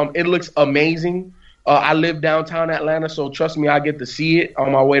Dome. It looks amazing. I live downtown Atlanta, so trust me, I get to see it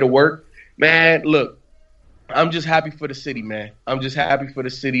on my way to work. Man, look, I'm just happy for the city, man. I'm just happy for the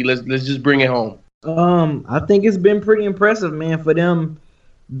city. Let's just bring it home. I think it's been pretty impressive, man, for them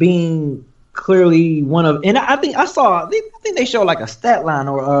being clearly one of, and I think they showed like a stat line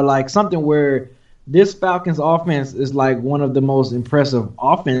or like something where this Falcons offense is like one of the most impressive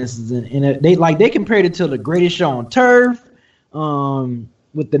offenses, and they compared it to the greatest show on turf.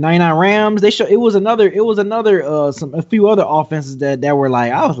 With the 99 Rams, a few other offenses that were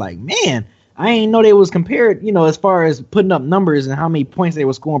like, I was like, man, I ain't know they was compared, as far as putting up numbers and how many points they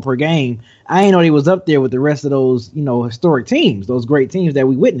were scoring per game. I ain't know they was up there with the rest of those, historic teams, those great teams that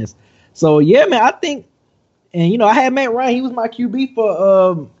we witnessed. So yeah, man, I think, and I had Matt Ryan, he was my QB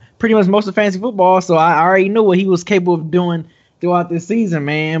for pretty much most of fantasy football, so I already knew what he was capable of doing throughout this season,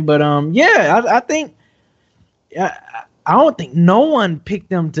 man. But I think. I don't think no one picked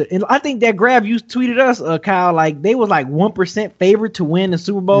them to. And I think that grab you tweeted us, Kyle, like they was like 1% favorite to win the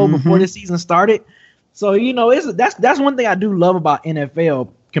Super Bowl before the season started. So that's one thing I do love about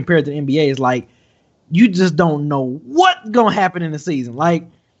NFL compared to the NBA is like you just don't know what's gonna happen in the season. Like,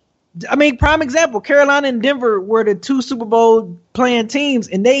 I mean, prime example: Carolina and Denver were the 2 Super Bowl playing teams,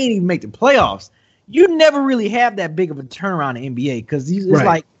 and they didn't even make the playoffs. You never really have that big of a turnaround in NBA because it's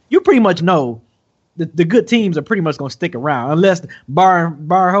like you pretty much know. The good teams are pretty much going to stick around unless bar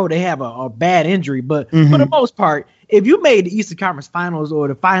they have a bad injury. But for the most part, if you made the Eastern Conference Finals or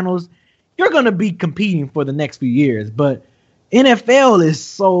the Finals, you're going to be competing for the next few years. But NFL is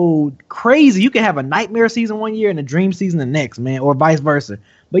so crazy. You can have a nightmare season one year and a dream season the next, man, or vice versa.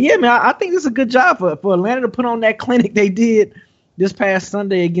 But yeah, man, I think this is a good job for Atlanta to put on that clinic they did this past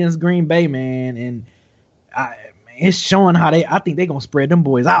Sunday against Green Bay, man. And it's showing how I think they're gonna spread them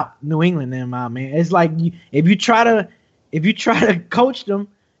boys out, New England them out, man. It's like if you try to coach them,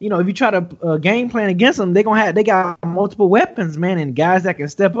 if you try to game plan against them, they got multiple weapons, man, and guys that can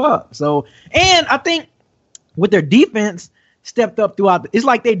step up. So, and I think with their defense stepped up throughout. It's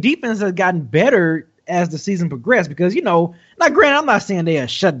like their defense has gotten better as the season progressed because now granted, I'm not saying they're a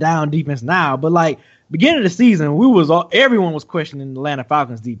shut down defense now, but like. Beginning of the season, everyone was questioning the Atlanta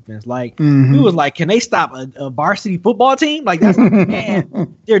Falcons defense. Like we was like, can they stop a varsity football team? Like that's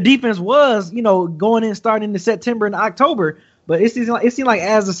and their defense was, going in starting into September and October. But it seemed like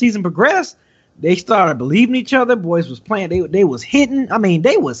as the season progressed, they started believing each other. Boys was playing. They was hitting. I mean,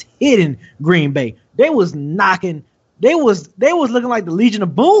 they was hitting Green Bay. They was knocking. They was looking like the Legion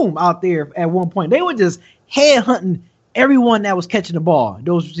of Boom out there at one point. They were just headhunting everyone that was catching the ball.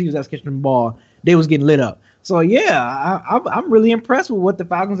 Those receivers that was catching the ball. They was getting lit up. So, yeah, I'm really impressed with what the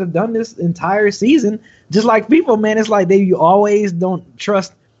Falcons have done this entire season. Just like people, man, it's like you always don't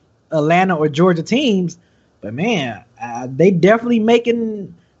trust Atlanta or Georgia teams. But, man, they definitely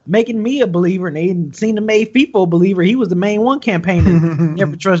making making me a believer, and they seen to make FIFO a believer. He was the main one campaigning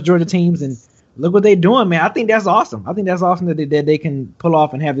never trust Georgia teams, and look what they're doing, man. I think that's awesome. I think that's awesome that they can pull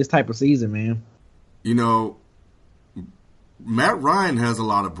off and have this type of season, man. You know, Matt Ryan has a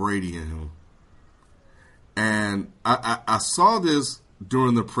lot of Brady in him. And I saw this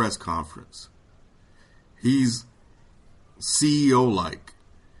during the press conference. He's CEO-like.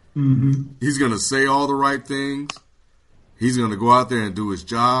 Mm-hmm. He's going to say all the right things. He's going to go out there and do his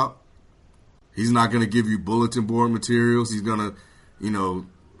job. He's not going to give you bulletin board materials. He's going to,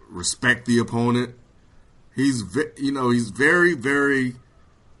 respect the opponent. He's very, very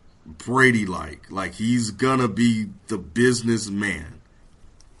Brady-like. Like, he's going to be the businessman.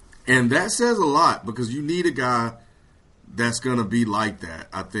 And that says a lot because you need a guy that's going to be like that.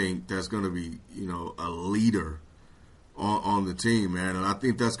 I think that's going to be, a leader on the team, man. And I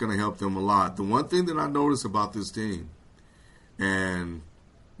think that's going to help them a lot. The one thing that I noticed about this team, and,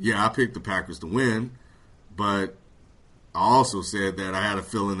 I picked the Packers to win, but I also said that I had a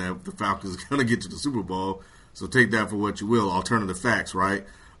feeling that the Falcons are going to get to the Super Bowl. So take that for what you will. Alternative facts, right?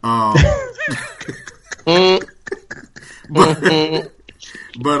 But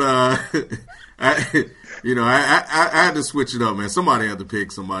I had to switch it up, man. Somebody had to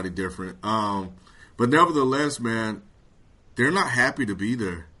pick somebody different. But nevertheless, man, they're not happy to be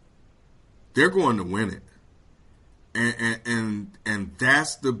there. They're going to win it, and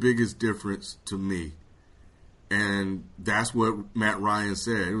that's the biggest difference to me. And that's what Matt Ryan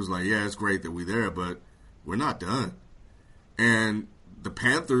said. It was like, yeah, it's great that we're there, but we're not done. And the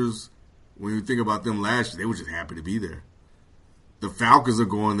Panthers, when you think about them last year, they were just happy to be there. The Falcons are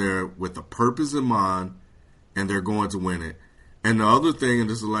going there with a purpose in mind, and they're going to win it. And the other thing, and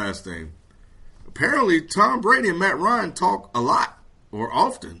this is the last thing, apparently Tom Brady and Matt Ryan talk a lot or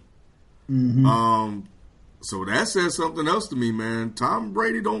often. Mm-hmm. So that says something else to me, man. Tom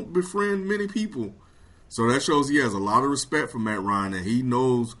Brady don't befriend many people. So that shows he has a lot of respect for Matt Ryan, and he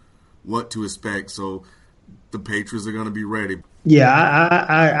knows what to expect. So the Patriots are going to be ready. Yeah,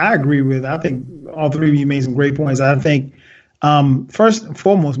 I agree with. I think all three of you made some great points. I think first and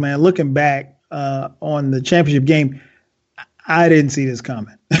foremost, man, looking back on the championship game, I didn't see this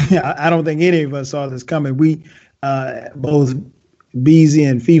coming. I don't think any of us saw this coming. We both Beezy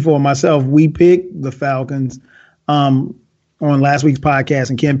and FIFO and myself, we picked the Falcons on last week's podcast,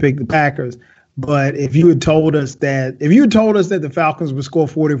 and Ken picked the Packers. But if you had told us that the Falcons would score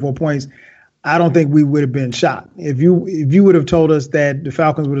 44 points, I don't think we would have been shocked. If you would have told us that the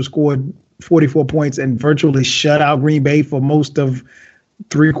Falcons would have scored 44 points and virtually shut out Green Bay for most of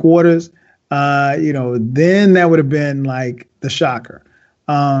three quarters, then that would have been like the shocker.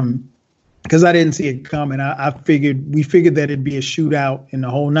 Because I didn't see it coming. We figured that it'd be a shootout in the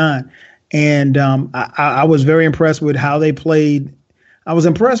whole nine. And I was very impressed with how they played. I was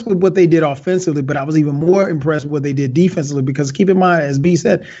impressed with what they did offensively, but I was even more impressed with what they did defensively, because keep in mind, as B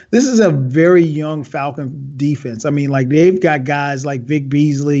said, this is a very young Falcon defense. I mean, like, they've got guys like Vic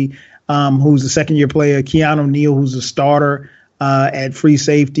Beasley, who's a second-year player, Keanu Neal, who's a starter at free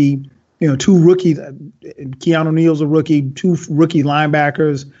safety, two rookies. Keanu Neal's a rookie, two rookie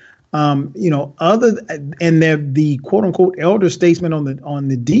linebackers. And the quote-unquote elder statesman on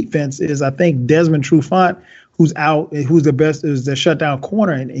the defense is, I think, Desmond Trufant, who's out, who's the shutdown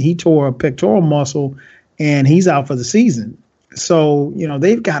corner, and he tore a pectoral muscle, and he's out for the season. So,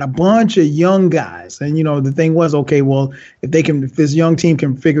 they've got a bunch of young guys. And, the thing was, okay, well, if this young team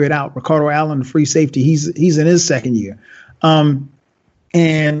can figure it out, Ricardo Allen, the free safety, he's in his second year.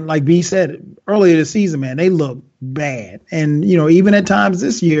 And like B said earlier this season, man, they look bad. And, even at times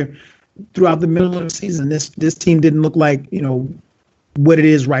this year, throughout the middle of the season, this team didn't look like, what it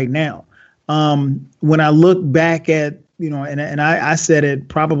is right now. When I look back at, and I said it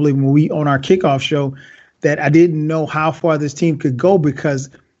probably when we on our kickoff show, that I didn't know how far this team could go, because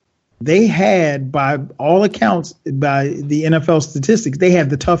they had, by all accounts, by the NFL statistics, they had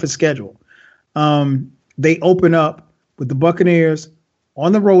the toughest schedule. They open up with the Buccaneers,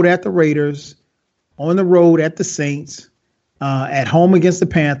 on the road at the Raiders, on the road at the Saints, at home against the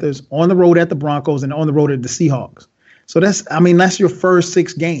Panthers, on the road at the Broncos, and on the road at the Seahawks. So that's your first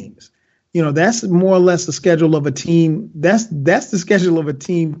 6 games. That's more or less the schedule of a team. That's the schedule of a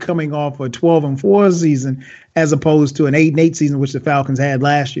team coming off a 12-4 season, as opposed to an 8-8 season, which the Falcons had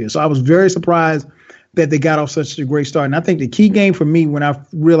last year. So I was very surprised that they got off such a great start. And I think the key game for me, when I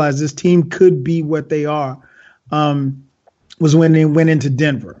realized this team could be what they are, was when they went into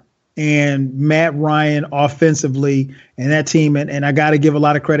Denver. And Matt Ryan offensively, and that team, and I got to give a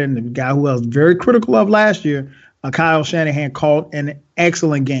lot of credit, and the guy who I was very critical of last year, Kyle Shanahan, called an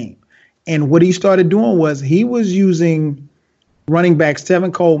excellent game. And what he started doing was he was using running backs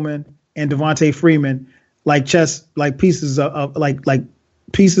Tevin Coleman and Devontae Freeman like pieces of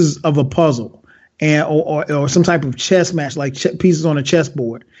pieces of a puzzle, and or some type of chess match, like pieces on a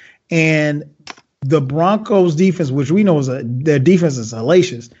chessboard. And the Broncos defense, which we know their defense is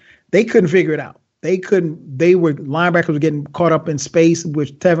hellacious, they couldn't figure it out. Linebackers were getting caught up in space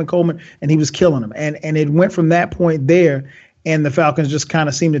with Tevin Coleman, and he was killing them. And it went from that point there, and the Falcons just kind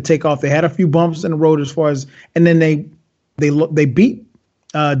of seemed to take off. They had a few bumps in the road and then they beat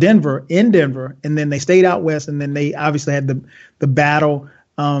Denver in Denver, and then they stayed out west, and then they obviously had the battle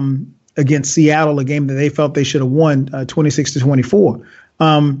against Seattle, a game that they felt they should have won 26-24.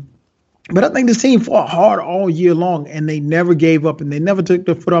 But I think this team fought hard all year long, and they never gave up, and they never took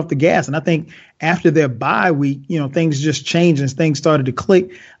their foot off the gas. And I think after their bye week, things just changed and things started to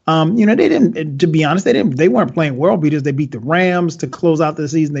click. They didn't, to be honest, they weren't playing world beaters. They beat the Rams to close out the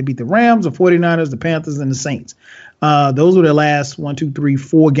season. They beat the Rams, the 49ers, the Panthers, and the Saints. Those were their last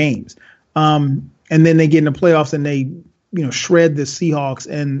 4 games. And then they get in the playoffs and they, shred the Seahawks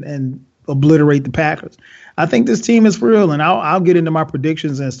and obliterate the Packers. I think this team is for real, and I'll get into my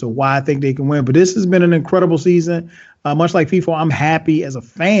predictions as to why I think they can win. But this has been an incredible season. Much like FIFA, I'm happy as a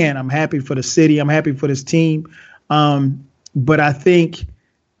fan. I'm happy for the city. I'm happy for this team. But I think,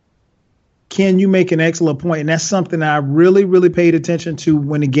 Ken, you make an excellent point, and that's something I really, really paid attention to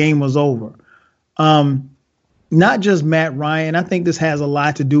when the game was over. Not just Matt Ryan. I think this has a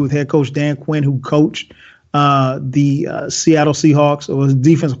lot to do with head coach Dan Quinn, who coached the Seattle Seahawks, or was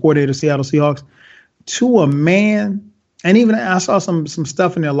defensive coordinator of Seattle Seahawks, to a man. And even I saw some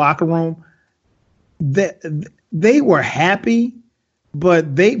stuff in their locker room that they were happy,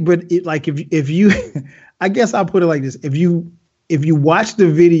 if you I guess I'll put it like this. If you watch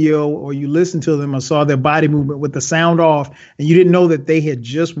the video or you listen to them or saw their body movement with the sound off, and you didn't know that they had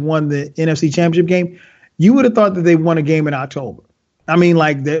just won the NFC Championship game, you would have thought that they won a game in October. I mean,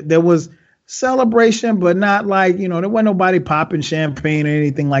 like there was celebration, but not like, there wasn't nobody popping champagne or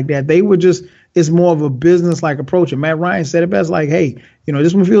anything like that. They were just, it's more of a business-like approach. And Matt Ryan said it best, like, hey,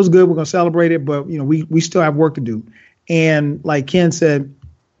 this one feels good. We're going to celebrate it, but, we still have work to do. And like Ken said,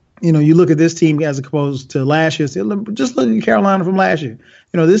 you look at this team as opposed to last year. Just look at Carolina from last year.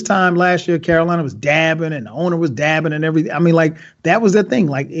 This time last year, Carolina was dabbing and the owner was dabbing and everything. I mean, like, that was the thing.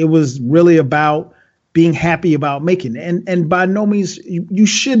 Like, it was really about being happy about making it. And by no means, you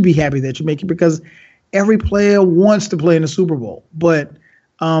should be happy that you make it, because every player wants to play in the Super Bowl. But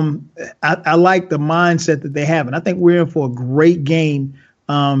I like the mindset that they have. And I think we're in for a great game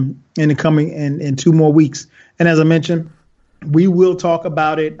in the coming in 2 more weeks. And as I mentioned, we will talk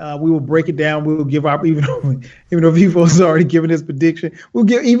about it. We will break it down. We will give our, even though FIFO has already given his prediction, we'll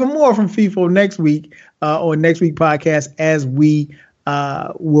get even more from FIFO next week on next week podcast, as we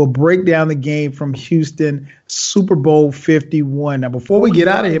will break down the game from Houston, Super Bowl 51. Now, before we get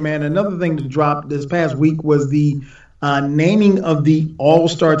out of here, man, another thing to drop this past week was the naming of the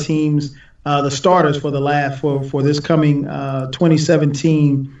All-Star teams, the starters for for this coming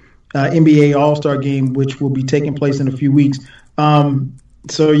 2017 NBA All-Star game, which will be taking place in a few weeks.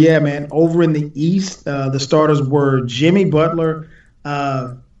 So yeah, man, over in the East, the starters were Jimmy Butler,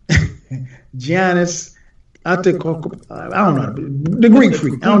 Giannis, I don't know, the Greek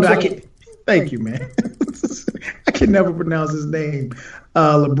freak. Thank you, man. I can never pronounce his name.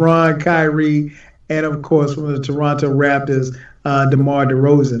 LeBron, Kyrie, and of course from the Toronto Raptors, DeMar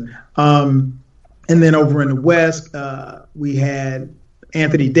DeRozan. And then over in the West, we had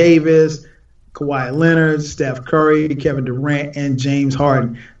Anthony Davis, Kawhi Leonard, Steph Curry, Kevin Durant, and James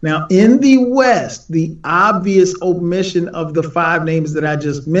Harden. Now, in the West, the obvious omission of the 5 names that I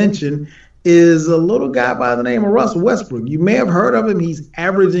just mentioned is a little guy by the name of Russell Westbrook. You may have heard of him. He's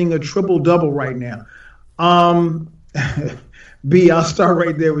averaging a triple-double right now. B, I'll start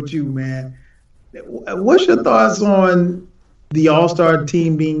right there with you, man. What's your thoughts on the All-Star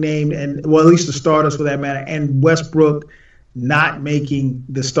team being named, and well, at least the starters for that matter, and Westbrook not making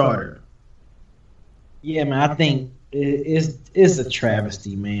the starter? Yeah, man, I think it's a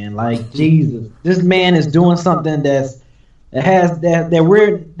travesty, man. Like, Jesus, this man is doing something that I've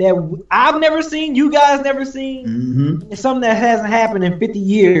never seen, you guys never seen. Mm-hmm. It's something that hasn't happened in 50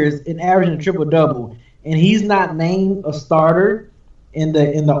 years in averaging a triple-double, and he's not named a starter in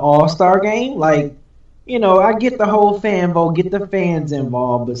the All-Star game. Like, I get the whole fan vote, get the fans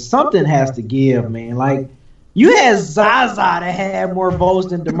involved, but something has to give, man. Like, you had Zaza that had more votes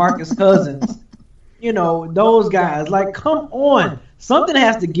than DeMarcus Cousins. Those guys. Like, come on. Something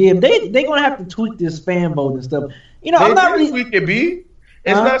has to give. They're going to have to tweak this fan vote and stuff. I'm not really... tweak it, B.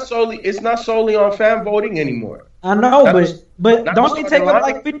 It's not solely on fan voting anymore. I know, but Not don't the they take starting up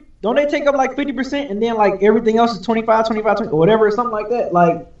like 50, don't they take up like 50% and then like everything else is 25, 25, 20, or whatever, something like that?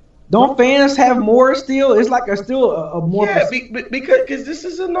 Like, don't fans have more still? It's like still a more. Yeah, because this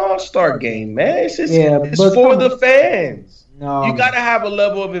is an all-star game, man. It's but for the fans. No, you got to have a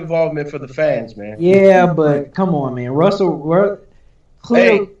level of involvement for the fans, man. Yeah, but come on, man. Russell,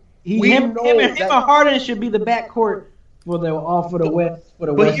 clearly, him and Harden should be the backcourt for the West.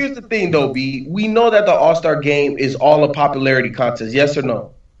 But here's the thing, though, B. We know that the All-Star game is all a popularity contest. Yes or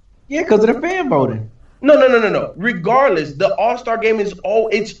no? Yeah, because of the fan voting. No. Regardless, the All-Star game is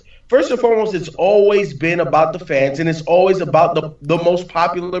first and foremost, it's always been about the fans, and it's always about the most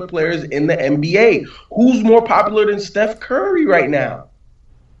popular players in the NBA. Who's more popular than Steph Curry right now?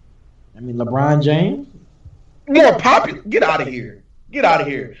 I mean, LeBron James. More popular? Get out of here.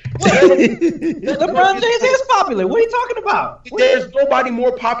 LeBron James is popular. What are you talking about? There's nobody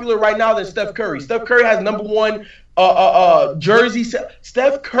more popular right now than Steph Curry. Steph Curry has number one jersey.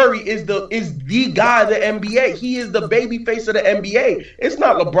 Steph Curry is the guy of the NBA. He is the baby face of the NBA. It's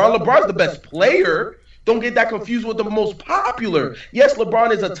not LeBron. LeBron's the best player. Don't get that confused with the most popular. Yes,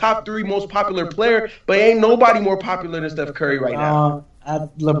 LeBron is a top 3 most popular player, but ain't nobody more popular than Steph Curry right now.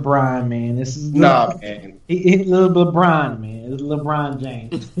 LeBron, man. This is man. LeBron, man. It's LeBron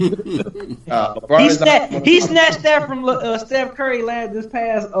James. He snatched that from Steph Curry this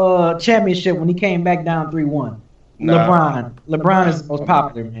past championship when he came back down 3-1. LeBron is the most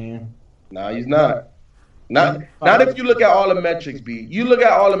popular, man. No, he's not. Not if you look at all the metrics, B. You look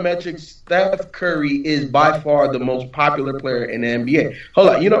at all the metrics, Steph Curry is by far the most popular player in the NBA. Hold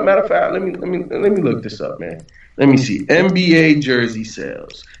on, matter of fact, let me look this up, man. Let me see. NBA jersey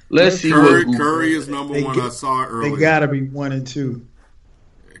sales. Let's see. Curry is number one. I saw it earlier. They gotta be 1 and 2.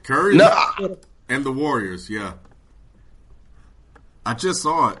 Curry and the Warriors. Yeah, I just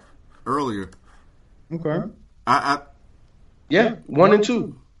saw it earlier. Okay. Yeah, 1 and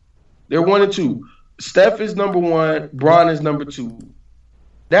 2. They're 1 and 2. Steph is number 1. Bron is number 2.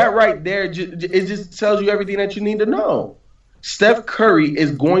 That right there, it just tells you everything that you need to know. Steph Curry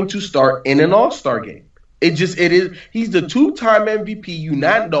is going to start in an All-Star game. It is. He's the 2-time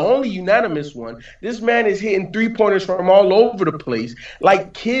MVP, the only unanimous one. This man is hitting 3-pointers from all over the place.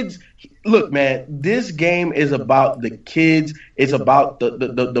 Like, kids, look, man, this game is about the kids. It's about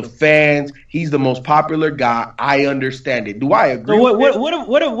the fans. He's the most popular guy. I understand it. Do I agree?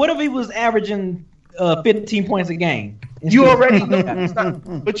 So what if he was averaging 15 points a game? You already know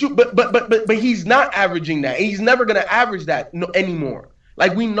that. But he's not averaging that. He's never going to average that anymore.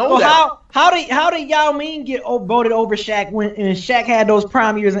 Like, we know that. How did Yao Ming get voted over Shaq when Shaq had those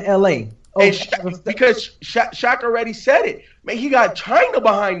prime years in LA? Because Shaq already said it. Man, he got China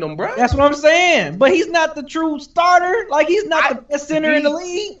behind him, bro. That's what I'm saying. But he's not the true starter. Like, he's not the best center in the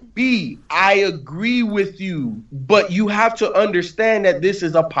league. I agree with you. But you have to understand that this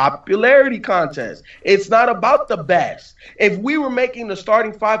is a popularity contest. It's not about the best. If we were making the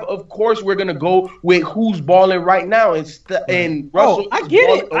starting 5, of course we're gonna go with who's balling right now. And Russell. I get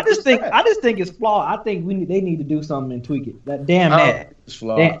it. I just think it's flawed. I think they need to do something and tweak it. It's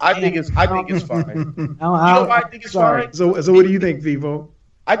flawed. I think it's fine. You know why I think it's fine? So what do you think, Vivo?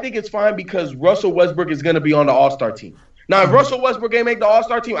 I think it's fine because Russell Westbrook is going to be on the All-Star team. Now, if Russell Westbrook ain't make the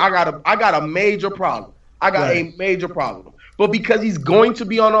All-Star team, I got a major problem. A major problem. But because he's going to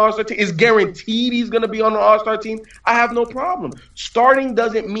be on the All-Star team, it's guaranteed he's going to be on the All-Star team, I have no problem. Starting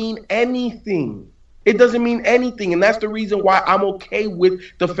doesn't mean anything. It doesn't mean anything, and that's the reason why I'm okay with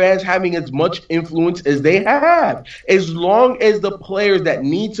the fans having as much influence as they have. As long as the players that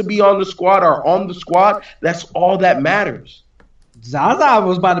need to be on the squad are on the squad, that's all that matters. Zaza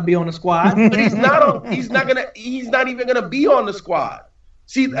was about to be on the squad, but he's not even gonna be on the squad.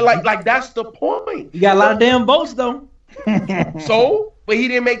 See, like that's the point. You got a lot of damn votes though. So, but he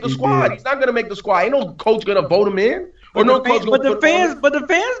didn't make the squad. He's not gonna make the squad. Ain't no coach gonna vote him in. But the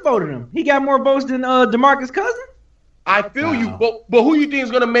fans voted him. He got more votes than DeMarcus Cousins. I feel you, but who you think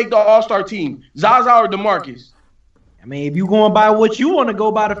is gonna make the All-Star team? Zaza or DeMarcus? I mean, if you going by what you want to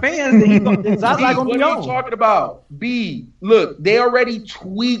go by the fans, then Zaza gonna be on. What are you talking about? Look, they already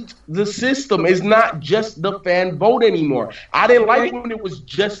tweaked the system. It's not just the fan vote anymore. I didn't like when it was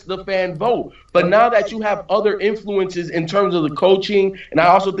just the fan vote, but now that you have other influences in terms of the coaching, and I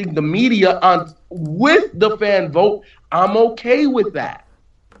also think the media with the fan vote, I'm okay with that.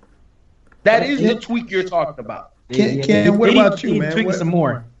 That is the tweak you're talking about. Ken, what about you, man? Tweak some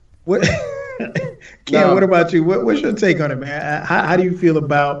more. What? Ken, what about you? What's your take on it, man? How do you feel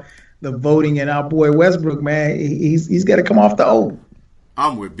about the voting and our boy Westbrook, man? He's got to come off the oath.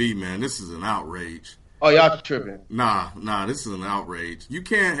 I'm with B, man. This is an outrage. Oh, y'all tripping? Nah. This is an outrage. You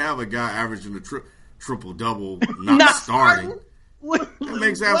can't have a guy averaging triple-double not starting. That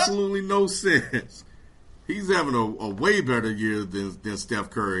makes absolutely no sense. He's having a way better year than Steph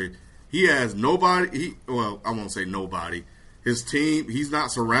Curry. He has nobody. I won't say nobody. His team, he's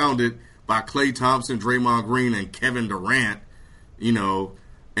not surrounded by Klay Thompson, Draymond Green, and Kevin Durant,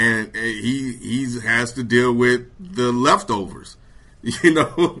 and he has to deal with the leftovers,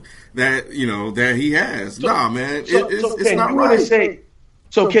 that he has. It's not right.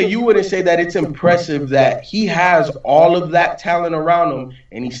 You wouldn't say that it's impressive that he has all of that talent around him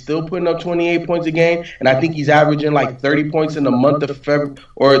and he's still putting up 28 points a game, and I think he's averaging like 30 points in the month of February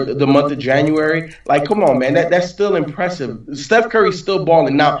or the month of January. Like, come on, man, that's still impressive. Steph Curry's still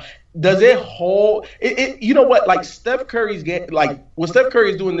balling. Now, does it hold? You know what? Like, Steph Curry's what Steph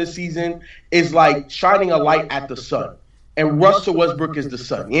Curry is doing this season is like shining a light at the sun. And Russell Westbrook is the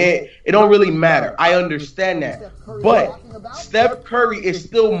sun. Yeah, it don't really matter. I understand that. But Steph Curry is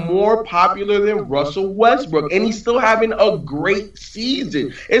still more popular than Russell Westbrook, and he's still having a great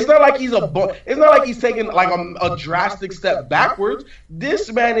season. It's not like he's taking like a drastic step backwards.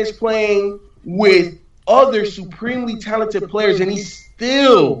 This man is playing with other supremely talented players, and he's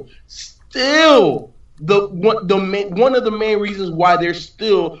still one of the main reasons why they're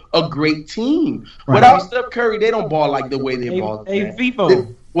still a great team. Right. Without Steph Curry, they don't ball like the way they ball. Hey,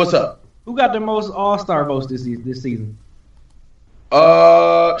 FIFO. What's up? Who got the most All-Star votes this season?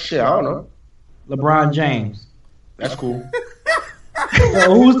 I don't know. LeBron James. That's cool.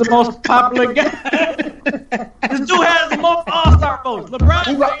 So who's the most popular guy? This dude has the most All-Star votes.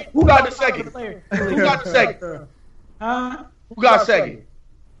 LeBron. Who got the second? Who got the second? Huh? Who got second?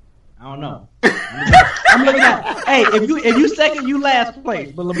 I don't know. I'm looking at. Hey, if you second, you last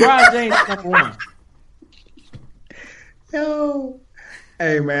place. But LeBron James is number one. Yo,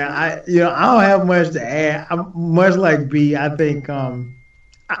 hey man, I don't have much to add. I'm much like B. I think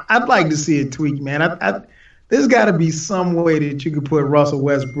I'd like to see it tweak, man. There's got to be some way that you could put Russell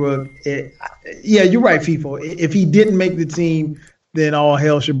Westbrook. Yeah, you're right, FIFO. If he didn't make the team, then all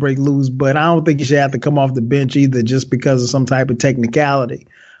hell should break loose. But I don't think he should have to come off the bench either, just because of some type of technicality.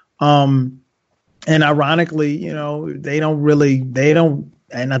 And ironically, they don't,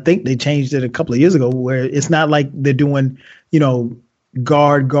 and I think they changed it a couple of years ago where it's not like they're doing,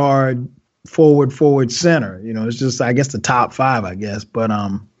 guard, forward, center. It's just, I guess, the top five, I guess. But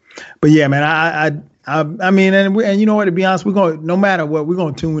yeah, man, I mean, and you know what, to be honest, no matter what, we're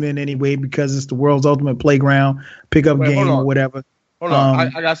going to tune in anyway because it's the world's ultimate playground, pickup game or whatever. Hold on, I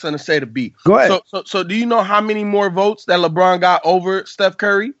got something to say to B. Go ahead. So do you know how many more votes that LeBron got over Steph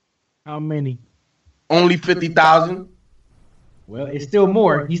Curry? How many? Only 50,000. Well, it's still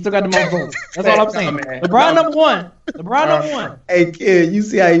more. He still got the most votes. That's all I'm saying. LeBron number one. Hey, kid, you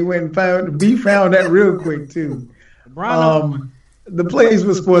see how he went and found that real quick, too. LeBron the Plays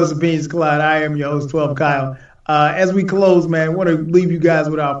with Sports Opinions Collide. I am your host, 12 Kyle. As we close, man, I want to leave you guys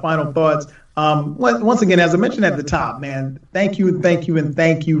with our final thoughts. Once again, as I mentioned at the top, man, thank you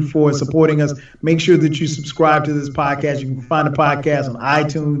for supporting us. Make sure that you subscribe to this podcast. You can find the podcast on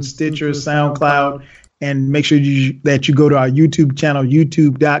iTunes, Stitcher, SoundCloud, and make sure that you go to our YouTube channel,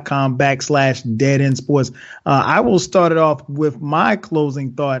 youtube.com/Dead End Sports. I will start it off with my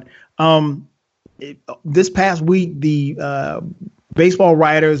closing thought. This past week, the baseball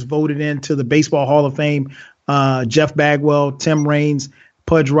writers voted into the Baseball Hall of Fame Jeff Bagwell, Tim Raines,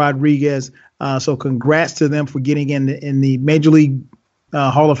 Pudge Rodriguez. So congrats to them for getting in the Major League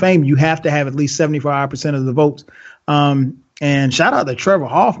Hall of Fame. You have to have at least 75% of the votes. And shout out to Trevor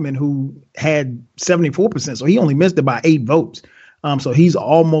Hoffman, who had 74%. So he only missed it by 8 votes. So he's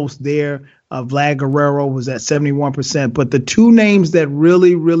almost there. Vlad Guerrero was at 71%. But the two names that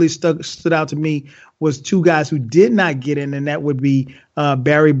really stood out to me was two guys who did not get in, and that would be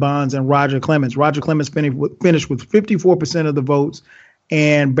Barry Bonds and Roger Clemens. Roger Clemens finished with 54% of the votes,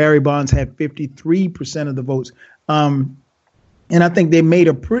 and Barry Bonds had 53% of the votes. And I think they made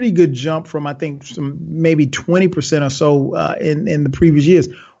a pretty good jump from, I think, some maybe 20% or so in the previous years.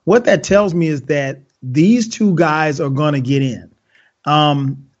 What that tells me is that these two guys are going to get in.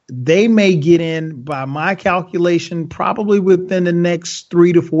 They may get in, by my calculation, probably within the next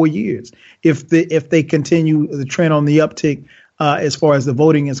 3 to 4 years, if they continue the trend on the uptick as far as the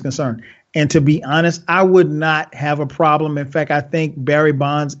voting is concerned. And to be honest, I would not have a problem. In fact, I think Barry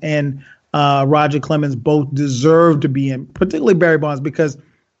Bonds and Roger Clemens both deserve to be in, particularly Barry Bonds, because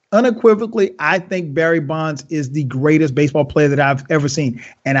unequivocally, I think Barry Bonds is the greatest baseball player that I've ever seen.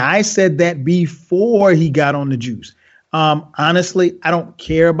 And I said that before he got on the juice. Honestly, I don't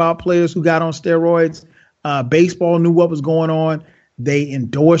care about players who got on steroids. Baseball knew what was going on. They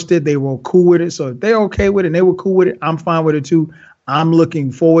endorsed it. They were cool with it. So if they're okay with it and they were cool with it, I'm fine with it too. I'm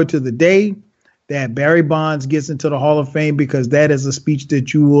looking forward to the day that Barry Bonds gets into the Hall of Fame, because that is a speech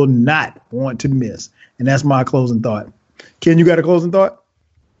that you will not want to miss. And that's my closing thought. Ken, you got a closing thought?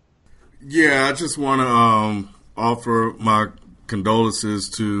 Yeah, I just want to offer my condolences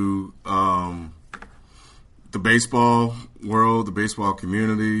to the baseball world, the baseball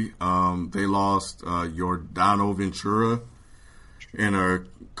community. They lost Yordano Ventura in a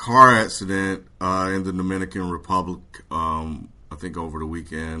car accident in the Dominican Republic, I think over the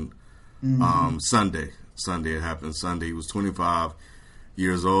weekend. Sunday it happened. Sunday. He was 25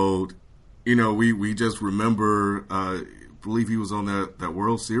 years old. You know, we just remember, I believe he was on that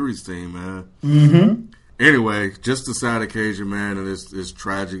World Series team, man. Mm-hmm. Anyway, just a sad occasion, man, and it's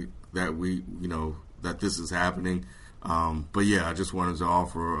tragic that that this is happening. But yeah, I just wanted to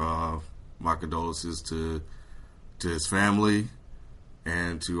offer my condolences to his family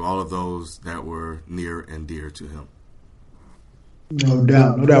and to all of those that were near and dear to him. No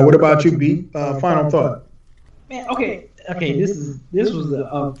doubt. What about you, B? Final thought. Man, okay. This was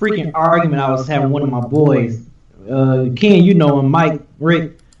a freaking argument I was having with one of my boys. Ken, you know him, Mike,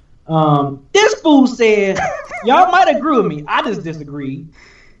 Rick. This fool said, y'all might agree with me. I just disagree.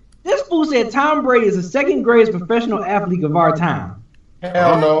 This fool said Tom Brady is the second greatest professional athlete of our time.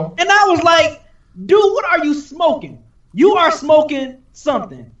 Hell no. And I was like, dude, what are you smoking? You are smoking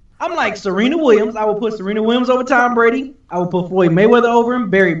something. I'm like, Serena Williams. I will put Serena Williams over Tom Brady. I will put Floyd Mayweather over him.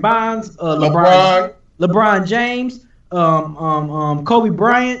 Barry Bonds, LeBron James, Kobe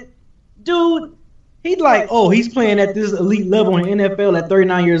Bryant. Dude, he's like, he's playing at this elite level in NFL at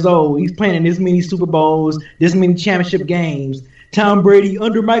 39 years old. He's playing in this many Super Bowls, this many championship games. Tom Brady,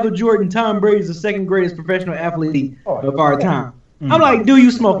 under Michael Jordan, Tom Brady is the second greatest professional athlete of our time. I'm like, dude, you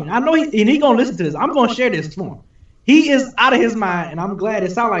smoking. I know he going to listen to this. I'm going to share this for him. He is out of his mind, and I'm glad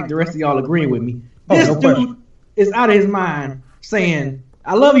it sounds like the rest of y'all agreeing with me. This dude is out of his mind saying,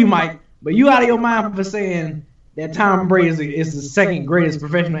 I love you, Mike, but you out of your mind for saying that Tom Brady is the second greatest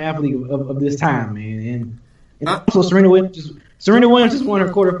professional athlete of this time, man. And also Serena Williams just won her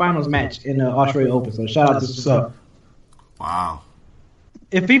quarterfinals match in the Australia Open, so shout out to Sup. Wow.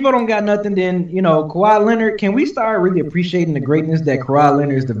 If people don't got nothing, then, Kawhi Leonard, can we start really appreciating the greatness that Kawhi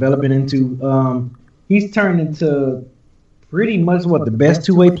Leonard is developing into? He's turned into pretty much the best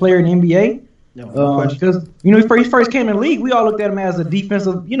two-way player in the NBA. Because he first came in the league, we all looked at him as a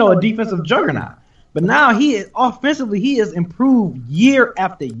defensive juggernaut. But now he is improved year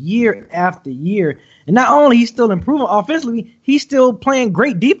after year after year. And not only he's still improving offensively, he's still playing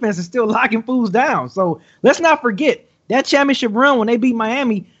great defense and still locking fools down. So let's not forget that championship run when they beat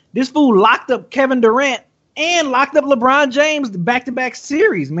Miami. This fool locked up Kevin Durant and locked up LeBron James back-to-back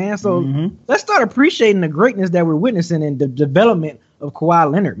series, man. So let's start appreciating the greatness that we're witnessing in the development of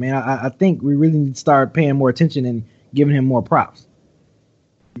Kawhi Leonard, man. I think we really need to start paying more attention and giving him more props.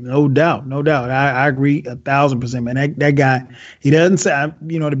 No doubt. I agree 1,000%, man. That guy, he doesn't say,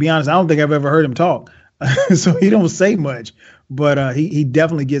 to be honest, I don't think I've ever heard him talk. So he don't say much, but he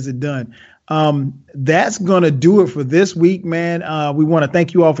definitely gets it done. That's going to do it for this week, man. We want to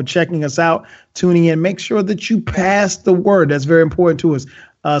thank you all for checking us out, tuning in. Make sure that you pass the word. That's very important to us.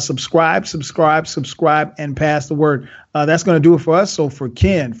 Subscribe, and pass the word. That's going to do it for us. So for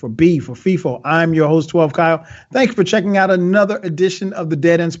Ken, for B, for FIFO, I'm your host, 12 Kyle. Thank you for checking out another edition of the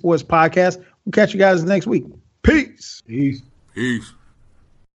Dead End Sports Podcast. We'll catch you guys next week. Peace. Peace.